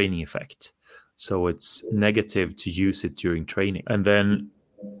your training effect. So it's negative to use it during training. And then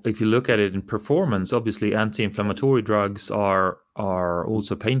if you look at it in performance, obviously anti-inflammatory drugs are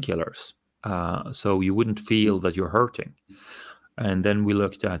also painkillers. So you wouldn't feel that you're hurting. And then we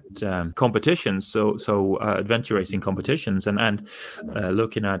looked at competitions, so adventure racing competitions, and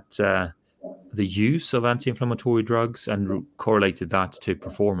looking at the use of anti-inflammatory drugs and correlated that to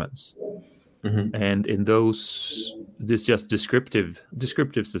performance. And in those, this just descriptive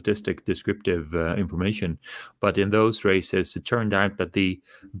statistic, descriptive information. But in those races, it turned out that the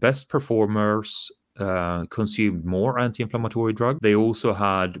best performers consumed more anti-inflammatory drug. They also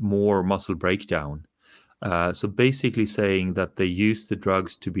had more muscle breakdown. So basically saying that they used the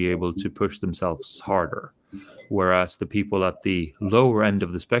drugs to be able to push themselves harder, whereas the people at the lower end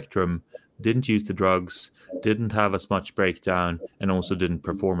of the spectrum didn't use the drugs, didn't have as much breakdown, and also didn't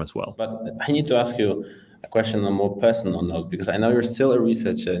perform as well. But I need to ask you a question on a more personal note, because I know you're still a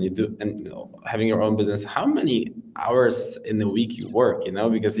researcher and having your own business. How many hours in a week you work?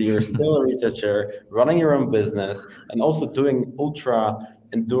 Because you're still a researcher, running your own business, and also doing ultra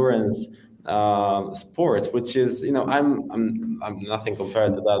endurance sports, which is I'm nothing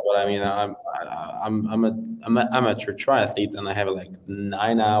compared to that, but I mean I'm an amateur triathlete, and I have like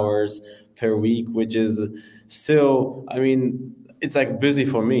 9 hours per week, which is still, I mean, it's like busy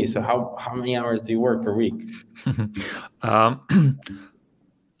for me. So how many hours do you work per week? I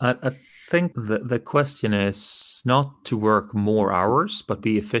think the question is not to work more hours, but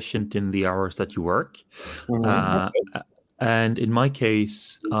be efficient in the hours that you work. And in my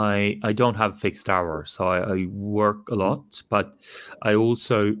case, I don't have fixed hours, so I work a lot, but I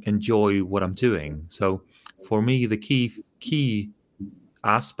also enjoy what I'm doing. So for me, the key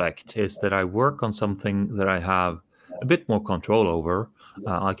aspect is that I work on something that I have a bit more control over.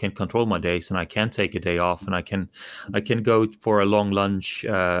 I can control my days, and I can take a day off, and I can go for a long lunch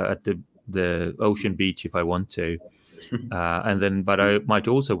at the ocean beach if I want to, but I might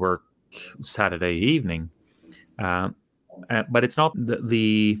also work Saturday evening. But it's not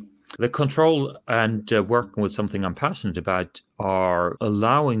the control and working with something I'm passionate about are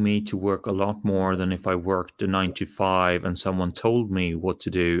allowing me to work a lot more than if I worked a 9 to 5 and someone told me what to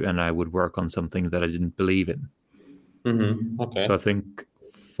do and I would work on something that I didn't believe in. Okay. So I think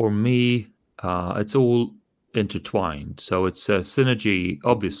for me, it's all intertwined. So it's a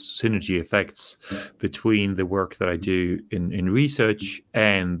obvious synergy effects between the work that I do in research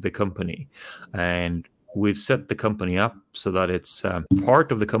and the company. And we've set the company up so that it's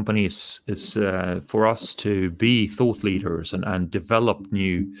part of the company is for us to be thought leaders and develop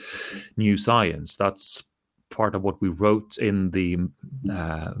new science. That's part of what we wrote in the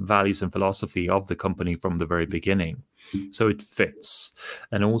values and philosophy of the company from the very beginning. So it fits.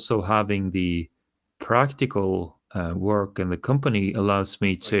 And also having the practical work in the company allows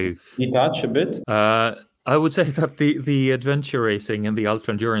me to detach a bit. I would say that the adventure racing and the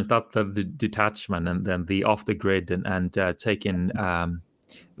ultra endurance, that the detachment and then the off the grid and taking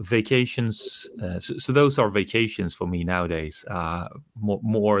vacations. So those are vacations for me nowadays,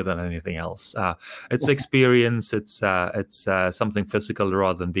 more than anything else. It's experience. It's something physical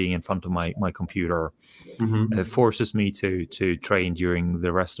rather than being in front of my computer. It forces me to train during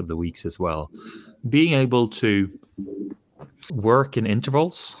the rest of the weeks as well. Being able to work in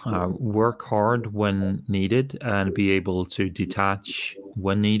intervals, work hard when needed, and be able to detach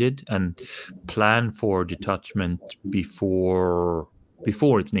when needed, and plan for detachment before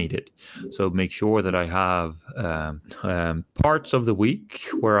it's needed. So make sure that I have parts of the week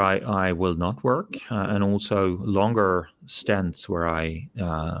where I will not work, and also longer stints where I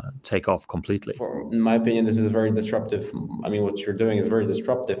take off completely. In my opinion, this is very disruptive. I mean, what you're doing is very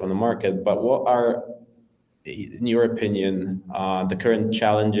disruptive on the market. But what are, in your opinion, the current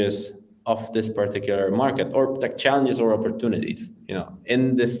challenges of this particular market, or like challenges or opportunities,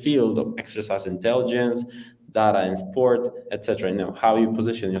 in the field of exercise intelligence, data and sport, etc.? How you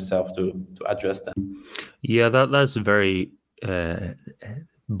position yourself to address them? Yeah, that's a very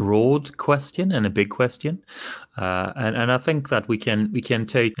broad question and a big question, and I think that we can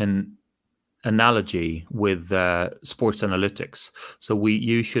take an analogy with sports analytics. So we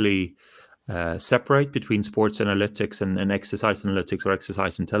usually separate between sports analytics and exercise analytics or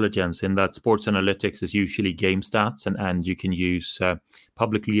exercise intelligence, in that sports analytics is usually game stats, and you can use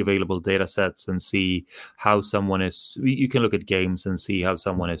publicly available data sets and see how someone is. You can look at games and see how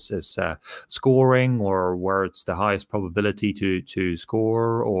someone is scoring, or where it's the highest probability to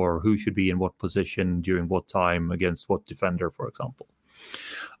score, or who should be in what position during what time against what defender, for example.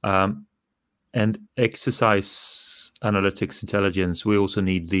 And exercise analytics intelligence, we also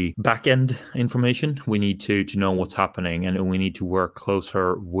need the back-end information. We need to know what's happening, and we need to work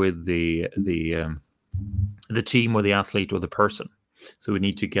closer with the team or the athlete or the person. So we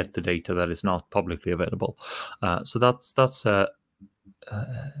need to get the data that is not publicly available. So that's a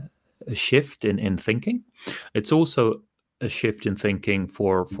shift in thinking. It's also a shift in thinking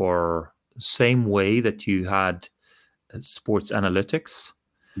for same way that you had sports analytics,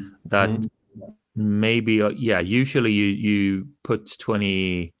 that maybe usually you put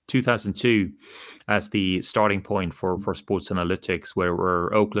 2002 as the starting point for sports analytics,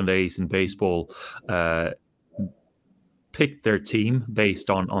 where Oakland A's in baseball picked their team based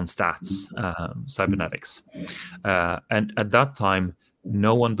on stats, cybernetics, and at that time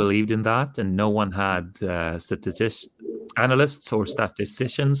no one believed in that, and no one had analysts or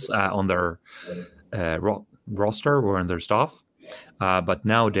statisticians on their roster or in their staff. But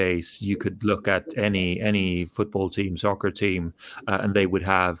nowadays, you could look at any football team, soccer team, and they would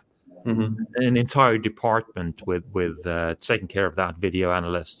have an entire department with taking care of that, video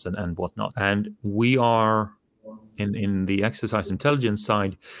analysts and whatnot. And we are in the exercise intelligence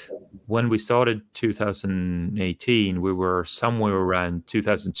side. When we started 2018, we were somewhere around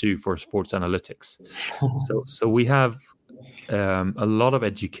 2002 for sports analytics. So we have a lot of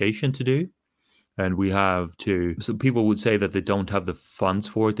education to do. And we have to, so people would say that they don't have the funds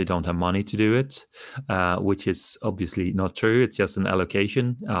for it, they don't have money to do it, which is obviously not true. It's just an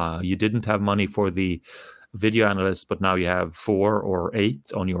allocation. You didn't have money for the video analyst, but now you have 4 or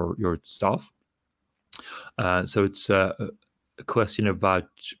 8 on your staff. So it's a question about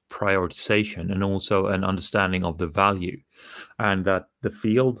prioritization, and also an understanding of the value, and that the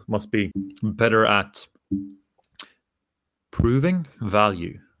field must be better at proving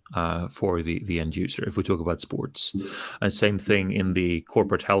value for the end user, if we talk about sports. And same thing in the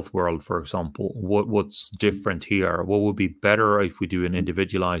corporate health world, for example. What's different here? What would be better if we do an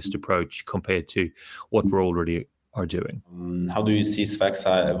individualized approach compared to what we already are doing? How do you see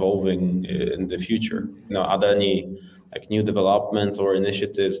Sfexa evolving in the future? Are there any new developments or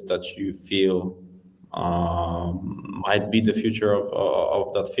initiatives that you feel might be the future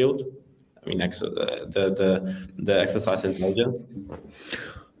of that field? I mean, the exercise intelligence.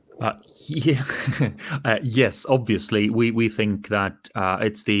 Yes, obviously, we think that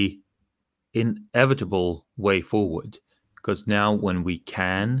it's the inevitable way forward, because now when we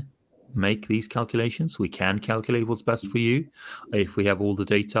can make these calculations, we can calculate what's best for you. If we have all the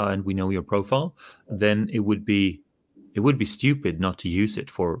data and we know your profile, then it would be be stupid not to use it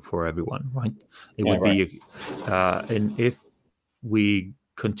for everyone, right? It would right. be, and if we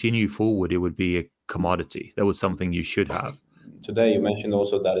continue forward, it would be a commodity. That was something you should have. Today, you mentioned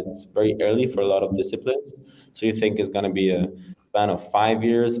also that it's very early for a lot of disciplines. So you think it's going to be a span of 5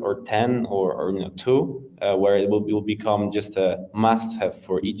 years or 10 or 2, where it will become just a must-have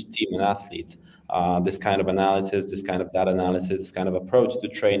for each team and athlete. This kind of analysis, this kind of data analysis, this kind of approach to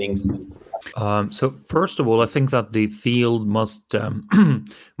trainings. So first of all, I think that the field must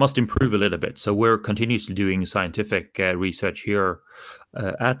must improve a little bit. So we're continuously doing scientific research here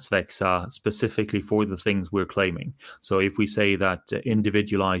at Svexa, specifically for the things we're claiming. So if we say that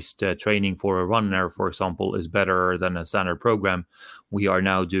individualized training for a runner, for example, is better than a standard program, we are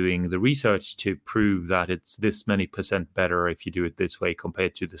now doing the research to prove that it's this many % better if you do it this way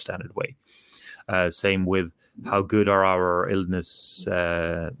compared to the standard way. Same with how good are our illness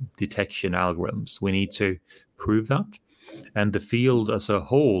detection algorithms. We need to prove that. And the field as a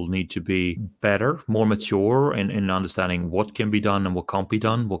whole need to be better, more mature in understanding what can be done and what can't be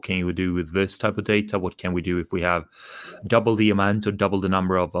done. What can we do with this type of data? What can we do if we have double the amount or double the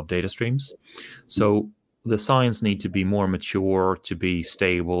number of data streams? So the science need to be more mature, to be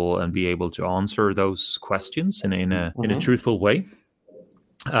stable, and be able to answer those questions in a truthful way.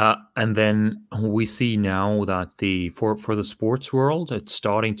 And then we see now that for the sports world, it's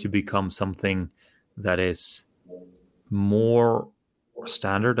starting to become something that is more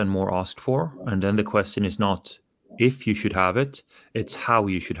standard and more asked for. And then the question is not if you should have it, it's how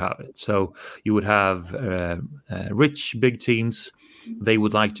you should have it. So you would have rich big teams. They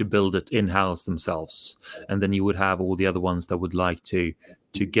would like to build it in-house themselves. And then you would have all the other ones that would like to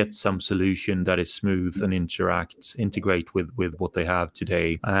get some solution that is smooth and integrate with what they have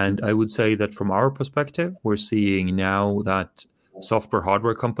today. And I would say that from our perspective, we're seeing now that software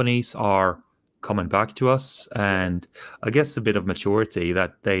hardware companies are coming back to us, and I guess a bit of maturity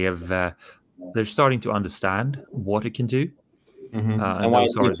that they have. They're starting to understand what it can do, and why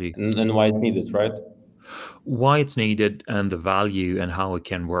it's needed, right? Why it's needed and the value and how it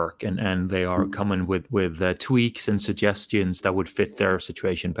can work, and they are coming with tweaks and suggestions that would fit their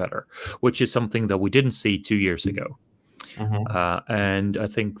situation better, which is something that we didn't see 2 years ago. And I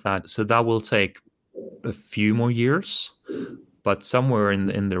think that will take a few more years, but somewhere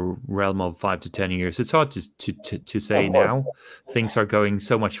in the realm of 5 to 10 years. It's hard to say now. Things are going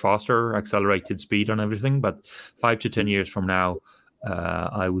so much faster, accelerated speed on everything. But 5 to 10 years from now,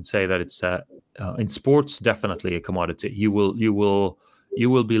 I would say that it's in sports definitely a commodity. You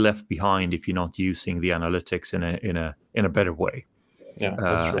will be left behind if you're not using the analytics in a better way. Yeah,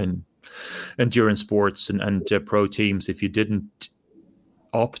 that's true. And during sports and pro teams, if you didn't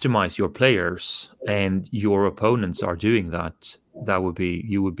optimize your players and your opponents are doing that,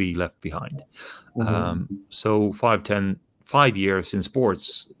 you would be left behind. So 5 years in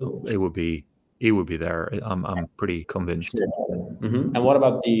sports, it would be there. I'm pretty convinced. Sure. And what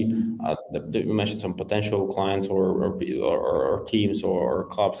about you mentioned some potential clients or teams or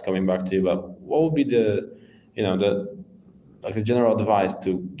clubs coming back to you, but what would be the general advice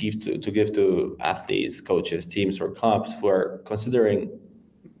to give to athletes, coaches, teams, or clubs who are considering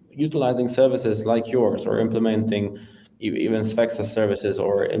utilizing services like yours, or implementing even Svexa services,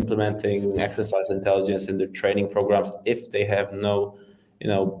 or implementing exercise intelligence in their training programs, if they have no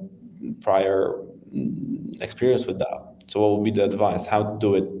prior experience with that? So what would be the advice? How to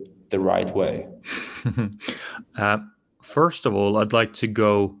do it the right way? First of all, I'd like to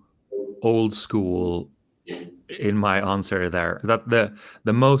go old school in my answer there. That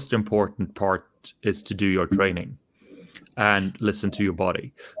the most important part is to do your training and listen to your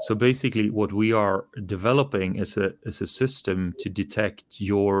body. So basically what we are developing is a system to detect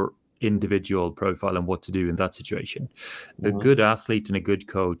your individual profile and what to do in that situation. A good athlete and a good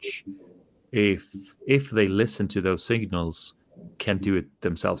coach, if they listen to those signals, can do it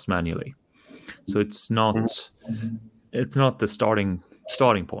themselves manually. So it's not the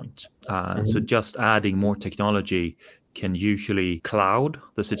starting point. So just adding more technology can usually cloud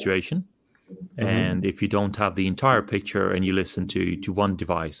the situation. And if you don't have the entire picture and you listen to one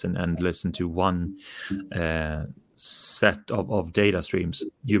device and listen to one set of data streams,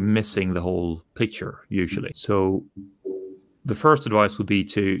 you're missing the whole picture usually. So the first advice would be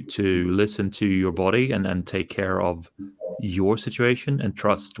to listen to your body and take care of your situation and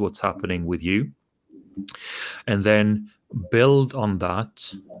trust what's happening with you. And then build on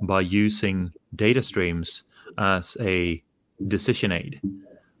that by using data streams as a decision aid.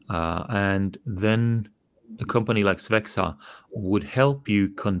 And then a company like Svexa would help you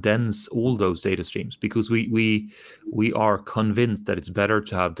condense all those data streams, because we are convinced that it's better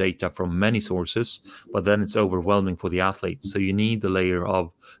to have data from many sources, but then it's overwhelming for the athletes. So you need the layer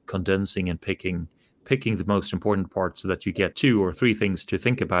of condensing and picking the most important parts, so that you get 2 or 3 things to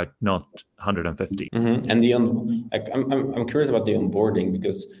think about, not 150. And I'm curious about the onboarding,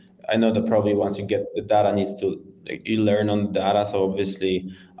 because I know that probably once you get the data, needs to you learn on the data. So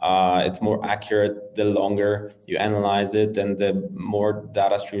obviously, it's more accurate the longer you analyze it, and the more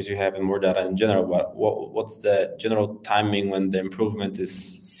data streams you have, and more data in general. But what's the general timing when the improvement is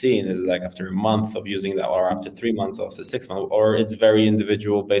seen? Is it like after a month of using that, or after 3 months, or after 6 months, or it's very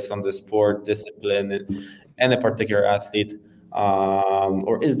individual based on the sport discipline and a particular athlete?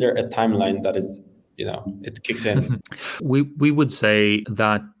 Or is there a timeline that is, it kicks in? We would say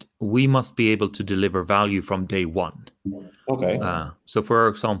that we must be able to deliver value from day one. Okay. So, for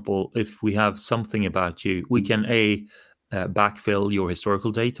example, if we have something about you, we can backfill your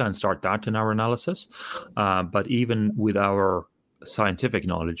historical data and start that in our analysis. But even with our scientific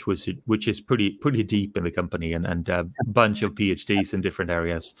knowledge, which is pretty deep in the company, and a bunch of PhDs in different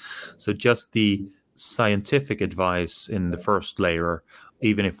areas, so just the scientific advice in the first layer,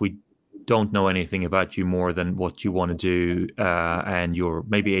 even if we don't know anything about you more than what you want to do, and your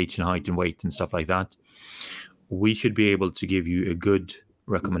maybe age and height and weight and stuff like that, we should be able to give you a good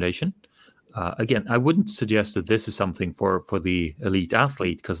recommendation. Again, I wouldn't suggest that this is something for the elite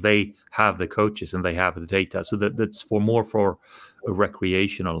athlete, because they have the coaches and they have the data. So that's more for a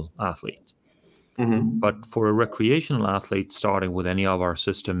recreational athlete. But for a recreational athlete starting with any of our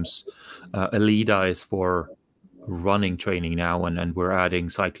systems, Elida is for running training now, and we're adding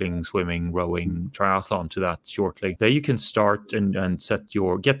cycling, swimming, rowing, triathlon to that shortly. There you can start and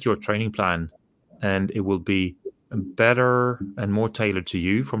get your training plan, and it will be better and more tailored to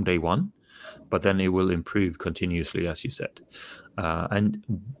you from day one, but then it will improve continuously, as you said. And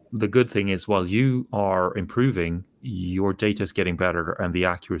the good thing is, while you are improving, your data is getting better, and the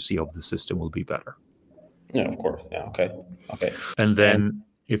accuracy of the system will be better. Yeah, of course. Yeah. Okay. And then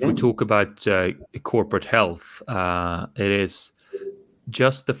if we talk about corporate health, it is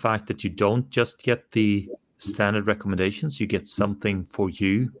just the fact that you don't just get the standard recommendations, you get something for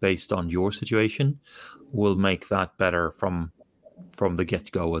you based on your situation, will make that better from the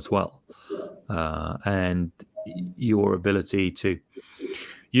get-go as well. And your ability to,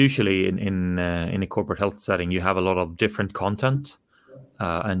 usually in a corporate health setting, you have a lot of different content.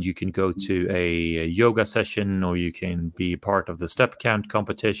 And you can go to a yoga session, or you can be part of the step count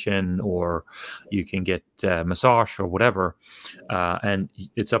competition, or you can get a massage or whatever. And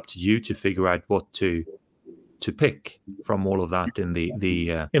it's up to you to figure out what to pick from all of that in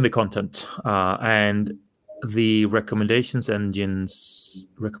the content. And the recommendation engines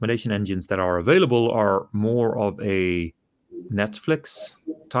that are available are more of a Netflix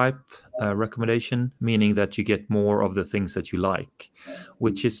type recommendation, meaning that you get more of the things that you like,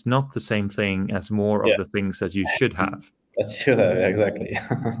 which is not the same thing as more of the things that you should have. That should have, exactly.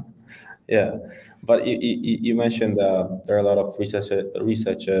 Yeah, but you mentioned there are a lot of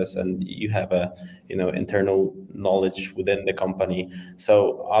researchers, and you have a internal knowledge within the company.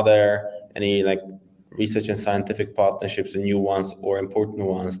 So are there any like research and scientific partnerships, and new ones or important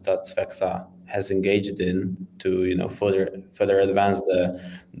ones that Svexa has engaged in to further advance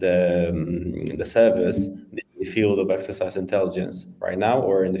the service, the field of exercise intelligence right now,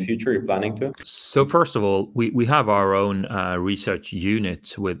 or in the future you're planning to? So first of all, we have our own research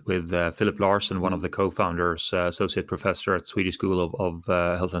unit with Philip Larsson, one of the co-founders, associate professor at Swedish School of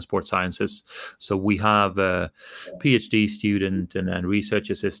Health and Sports Sciences. So we have a PhD student and research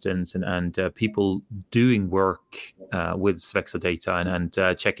assistants and people doing work with Svexa data and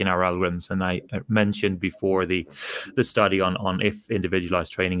checking our algorithms. And I mentioned before the study on if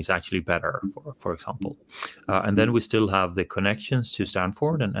individualized training is actually better, for example. And then we still have the connections to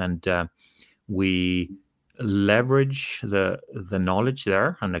Stanford, and we leverage the knowledge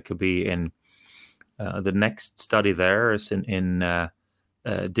there, and it could be in the next study there is in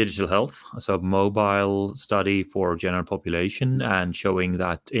digital health, so a mobile study for general population, and showing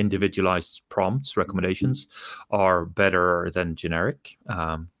that individualized prompts recommendations are better than generic,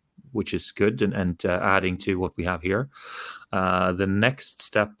 which is good, and adding to what we have here. The next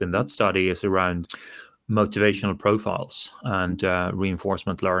step in that study is around motivational profiles and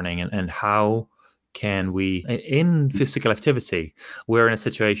reinforcement learning, and how can we, in physical activity, we're in a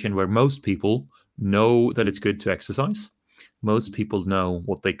situation where most people know that it's good to exercise. Most people know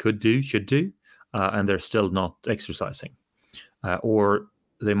what they should do, and they're still not exercising. Or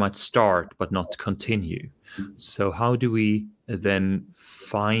they might start but not continue. So how do we then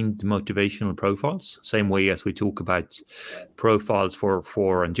find motivational profiles, same way as we talk about profiles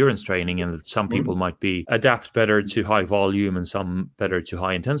for endurance training, and that some people might be adapt better to high volume and some better to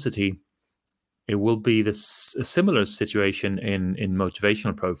high intensity. It will be a similar situation in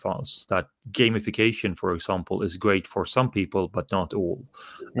motivational profiles, that gamification, for example, is great for some people, but not all.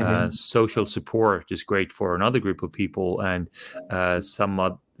 Social support is great for another group of people, and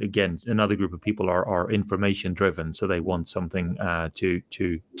another group of people are information driven, so they want something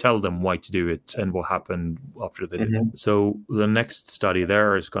to tell them why to do it and what happened after they did it. So the next study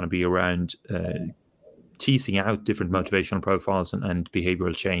there is going to be around teasing out different motivational profiles and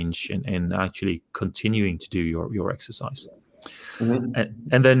behavioral change, and actually continuing to do your exercise. And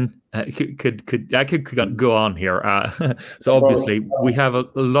then I could go on here. So obviously we have a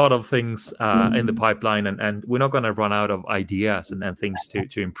lot of things in the pipeline, and we're not going to run out of ideas and things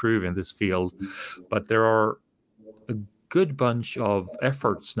to improve in this field. But there are a good bunch of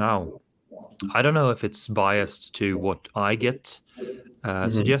efforts now. I don't know if it's biased to what I get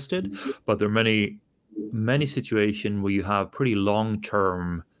suggested, but there are many situations where you have pretty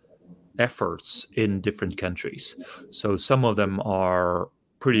long-term efforts in different countries. So some of them are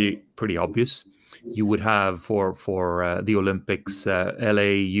pretty obvious. You would have for the Olympics,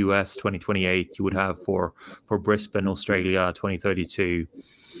 LA, US 2028. You would have for Brisbane, Australia 2032.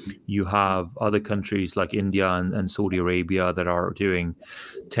 You have other countries like India and Saudi Arabia that are doing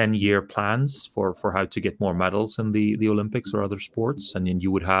 10-year plans for how to get more medals in the Olympics or other sports. And then you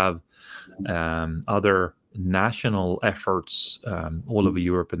would have other national efforts all over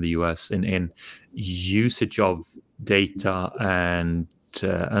Europe and the US in usage of data and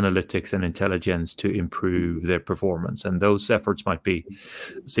analytics and intelligence to improve their performance. And those efforts might be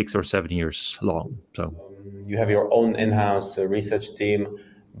 6 or 7 years long. So you have your own in-house research team.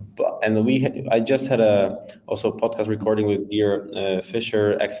 I just had also a podcast recording with dear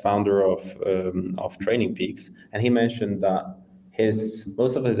Fisher, ex-founder of Training Peaks, and he mentioned that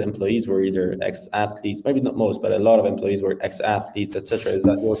most of his employees were either ex-athletes, maybe not most, but a lot of employees were ex-athletes, etc. Is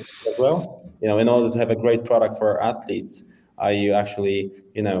that yours as well? In order to have a great product for athletes, are you actually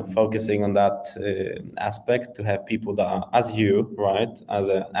focusing on that aspect to have people that are as you, right, as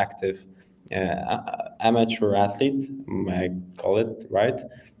an active amateur athlete, I call it, right?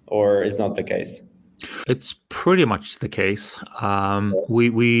 Or is not the case? It's pretty much the case.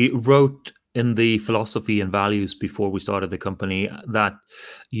 We wrote in the philosophy and values before we started the company that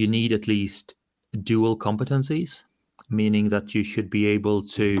you need at least dual competencies, meaning that you should be able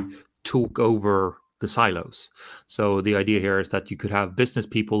to talk over the silos. So the idea here is that you could have business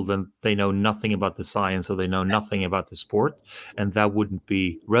people, then they know nothing about the science, or they know nothing about the sport, and that wouldn't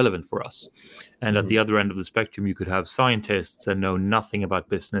be relevant for us. And at the other end of the spectrum, you could have scientists that know nothing about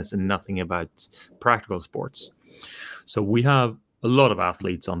business and nothing about practical sports. So we have a lot of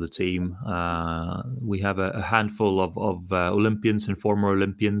athletes on the team. We have a handful of Olympians and former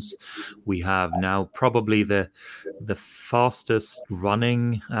Olympians. We have now probably the fastest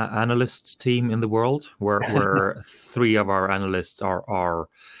running analyst team in the world, where 3 of our analysts are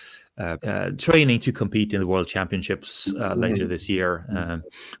training to compete in the World Championships later this year.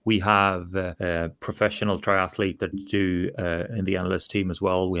 We have a professional triathlete that do in the analyst team as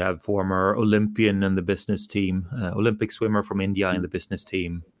well. We have former Olympian in the business team, Olympic swimmer from India in the business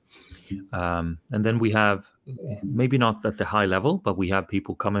team. And then we have, maybe not at the high level, but we have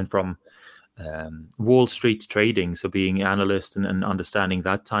people coming from Wall Street trading, so being analyst and understanding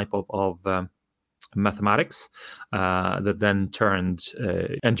that type of mathematics, that then turned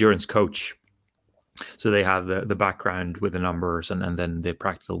endurance coach. So they have the background with the numbers and then the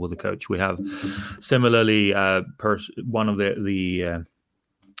practical with the coach. We have similarly one of the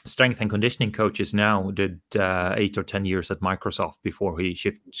strength and conditioning coaches now did 8 or 10 years at Microsoft before he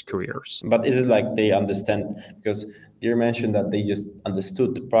shifted careers. But is it like they understand, because you mentioned that they just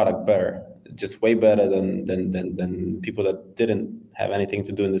understood the product better, just way better than people that didn't have anything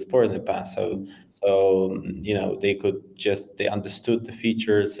to do in the sport in the past. So they understood the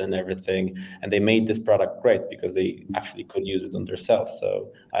features and everything, and they made this product great because they actually could use it on themselves.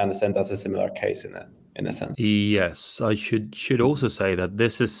 So I understand that's a similar case in a sense. Yes, I should also say that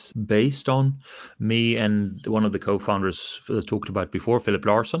this is based on me and one of the co-founders talked about before, Philip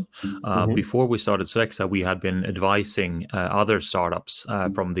Larsson. Before we started Sexa, we had been advising other startups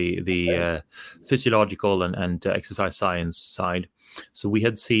from the physiological and exercise science side. So we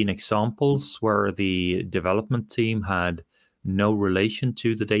had seen examples where the development team had no relation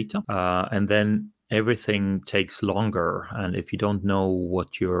to the data, and then everything takes longer. And if you don't know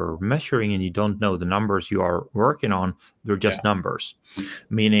what you're measuring and you don't know the numbers you are working on, they're just numbers.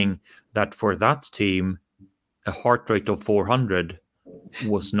 Meaning that for that team, a heart rate of 400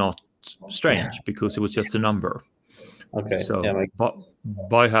 was not strange because it was just a number. Okay. So, but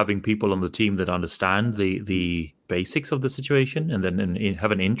by having people on the team that understand the basics of the situation and then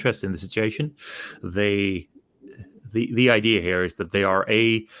have an interest in the situation, the idea here is that they are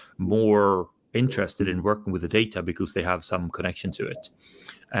more interested in working with the data because they have some connection to it,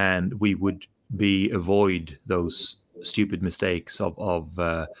 and we would avoid those stupid mistakes of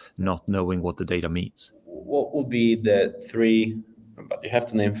not knowing what the data means. What would be the 3, but you have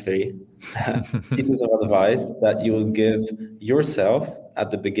to name 3 pieces of advice that you will give yourself at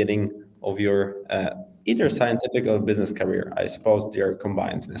the beginning of your either scientific or business career? I suppose they are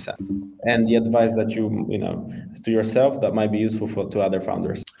combined in a sense. And the advice that you know to yourself that might be useful to other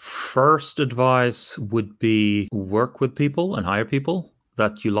founders. First advice would be work with people and hire people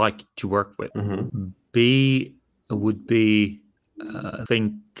that you like to work with. B would be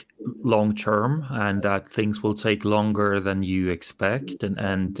think long term, and that things will take longer than you expect,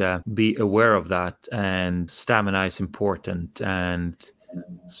 and be aware of that. And stamina is important, and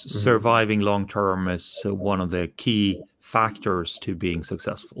surviving long term is one of the key factors to being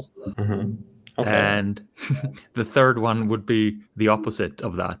successful. Okay. And the third one would be the opposite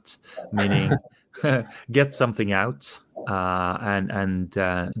of that, meaning get something out and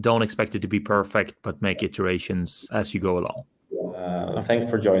don't expect it to be perfect, but make iterations as you go along. Thanks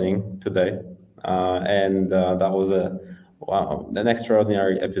for joining today. And that was an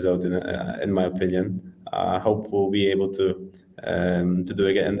extraordinary episode, in my opinion. I hope we'll be able to do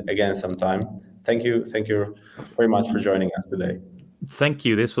it again sometime. Thank you very much for joining us today. Thank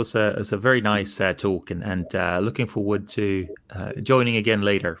you. This was a very nice talk, and looking forward to joining again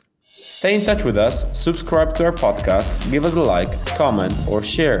later. Stay in touch with us, subscribe to our podcast, give us a like, comment, or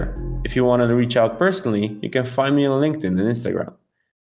share. If you want to reach out personally, you can find me on LinkedIn and Instagram.